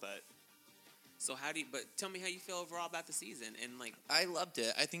going on, but So but tell me how you feel overall about the season and like. I loved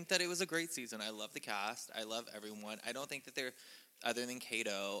it. I think that it was a great season. I love the cast. I love everyone. I don't think that other than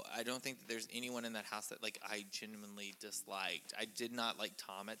Kato, I don't think that there's anyone in that house that like I genuinely disliked. I did not like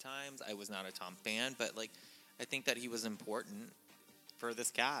Tom at times. I was not a Tom fan, but like I think that he was important for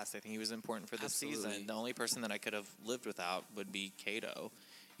this cast. I think he was important for this Absolutely. season. The only person that I could have lived without would be Kato.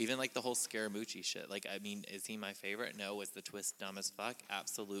 Even like the whole Scaramucci shit. Like, I mean, is he my favorite? No. Was the twist dumb as fuck?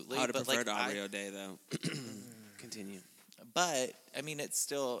 Absolutely. I would have But, preferred like, Aureo Day though. Continue. But I mean, it's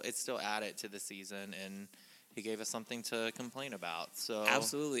still added to the season, and he gave us something to complain about. So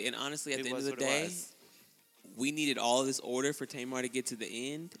Absolutely. And honestly, at it the end of was the what it day, was. we needed all this order for Tamar to get to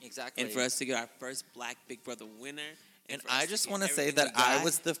the end. Exactly. And for us to get our first Black Big Brother winner. And for us I to just get want to say everything that we I got.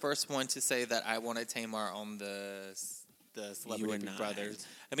 was the first one to say that I wanted Tamar on the Celebrity were Big not. Brothers.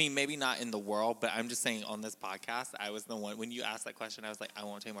 I mean, maybe not in the world, but I'm just saying on this podcast, I was the one. When you asked that question, I was like, I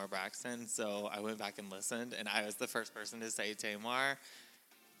want Tamar Braxton. So I went back and listened, and I was the first person to say Tamar.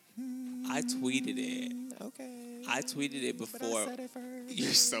 I tweeted it. Okay. I tweeted it But before. I said it first.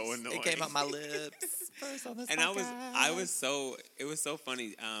 You're so annoying. It came out my lips first on this And podcast. it was so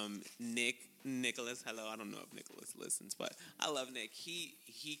funny. Nicholas, hello. I don't know if Nicholas listens, but I love Nick. He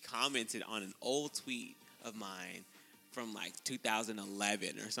commented on an old tweet of mine from like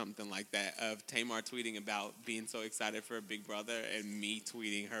 2011 or something like that, of Tamar tweeting about being so excited for a Big Brother and me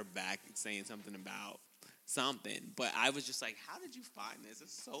tweeting her back saying something about something. But I was just like, how did you find this?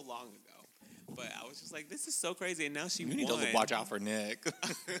 It's so long ago. But I was just like, this is so crazy. And now she You need won. to watch out for Nick.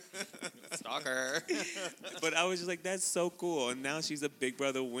 Stalker. But I was just like, that's so cool. And now she's a Big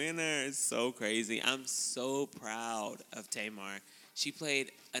Brother winner. It's so crazy. I'm so proud of Tamar. She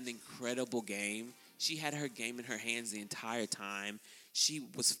played an incredible game. She had her game in her hands the entire time. She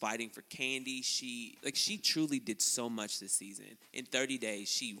was fighting for Candy. She truly did so much this season. In 30 days,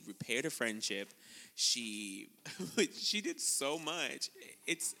 she repaired a friendship. She did so much.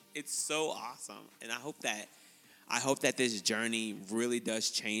 It's so awesome. And I hope that this journey really does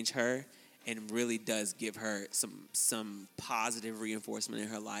change her and really does give her some positive reinforcement in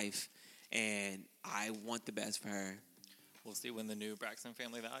her life. And I want the best for her. We'll see when the new Braxton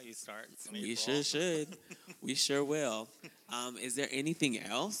Family Values starts. in We April. sure should. We sure will. Is there anything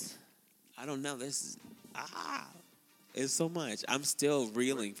else? I don't know. It's so much. I'm still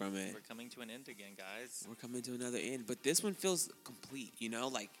reeling from it. We're coming to an end again, guys. We're coming to another end, but this one feels complete.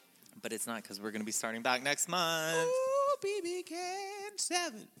 Like, But it's not, because we're going to be starting back next month. ooh, BB Can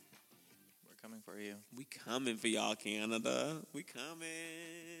 7. We're coming for you. We coming for y'all, Canada. We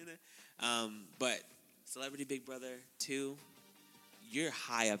coming. But Celebrity Big Brother 2, you're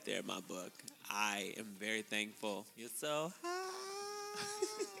high up there in my book. I am very thankful. You're so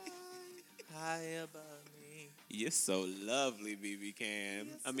high above me. You're so lovely, BB Can.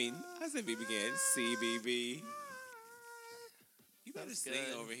 I said BB Can. CBB. You better That's sing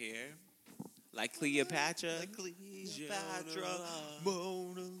good. over here. Like Cleopatra. Cleopatra, Jonah.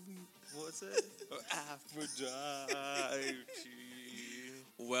 Mona, what's it? Or Aphrodite.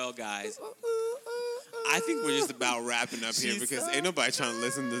 Well, guys, I think we're just about wrapping up here She's because so ain't nobody trying to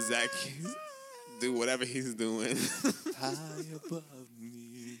listen to Zach do whatever he's doing. High above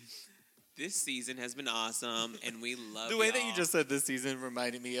me. This season has been awesome, and we love The way that you y'all. just said this season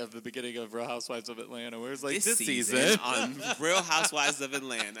reminded me of the beginning of Real Housewives of Atlanta, where it's like this this season on Real Housewives of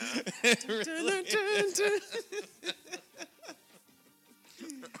Atlanta.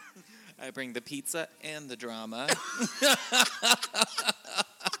 I bring the pizza and the drama.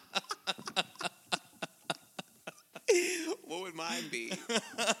 What would mine be?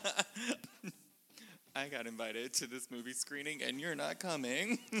 I got invited to this movie screening, and you're not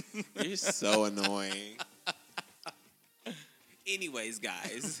coming. You're so annoying. Anyways,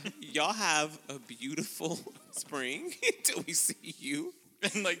 guys, y'all have a beautiful spring until we see you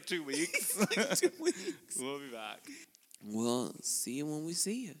In like 2 weeks. in like 2 weeks. We'll be back. We'll see you when we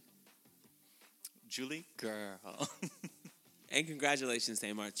see you. Julie, girl. And congratulations,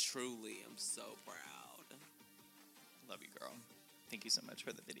 Tamar. Truly, I'm so proud. Love you, girl. Thank you so much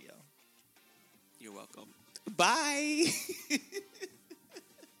for the video. You're welcome. Bye.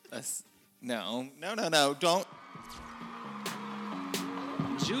 No, don't.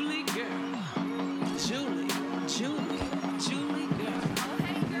 Julie girl. Julie girl. Oh,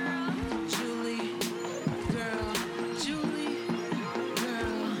 hey, girl. Julie girl. Julie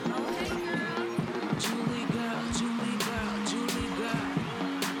girl. Oh, hey, girl. Julie girl. Julie girl. Julie girl.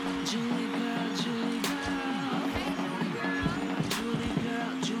 Julie girl. Julie girl. Oh, hey, Julie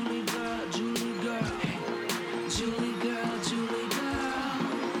girl. Julie girl. Julie girl. Julie girl. Julie girl. Julie girl.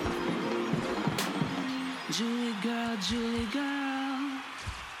 Julie girl. Julie girl.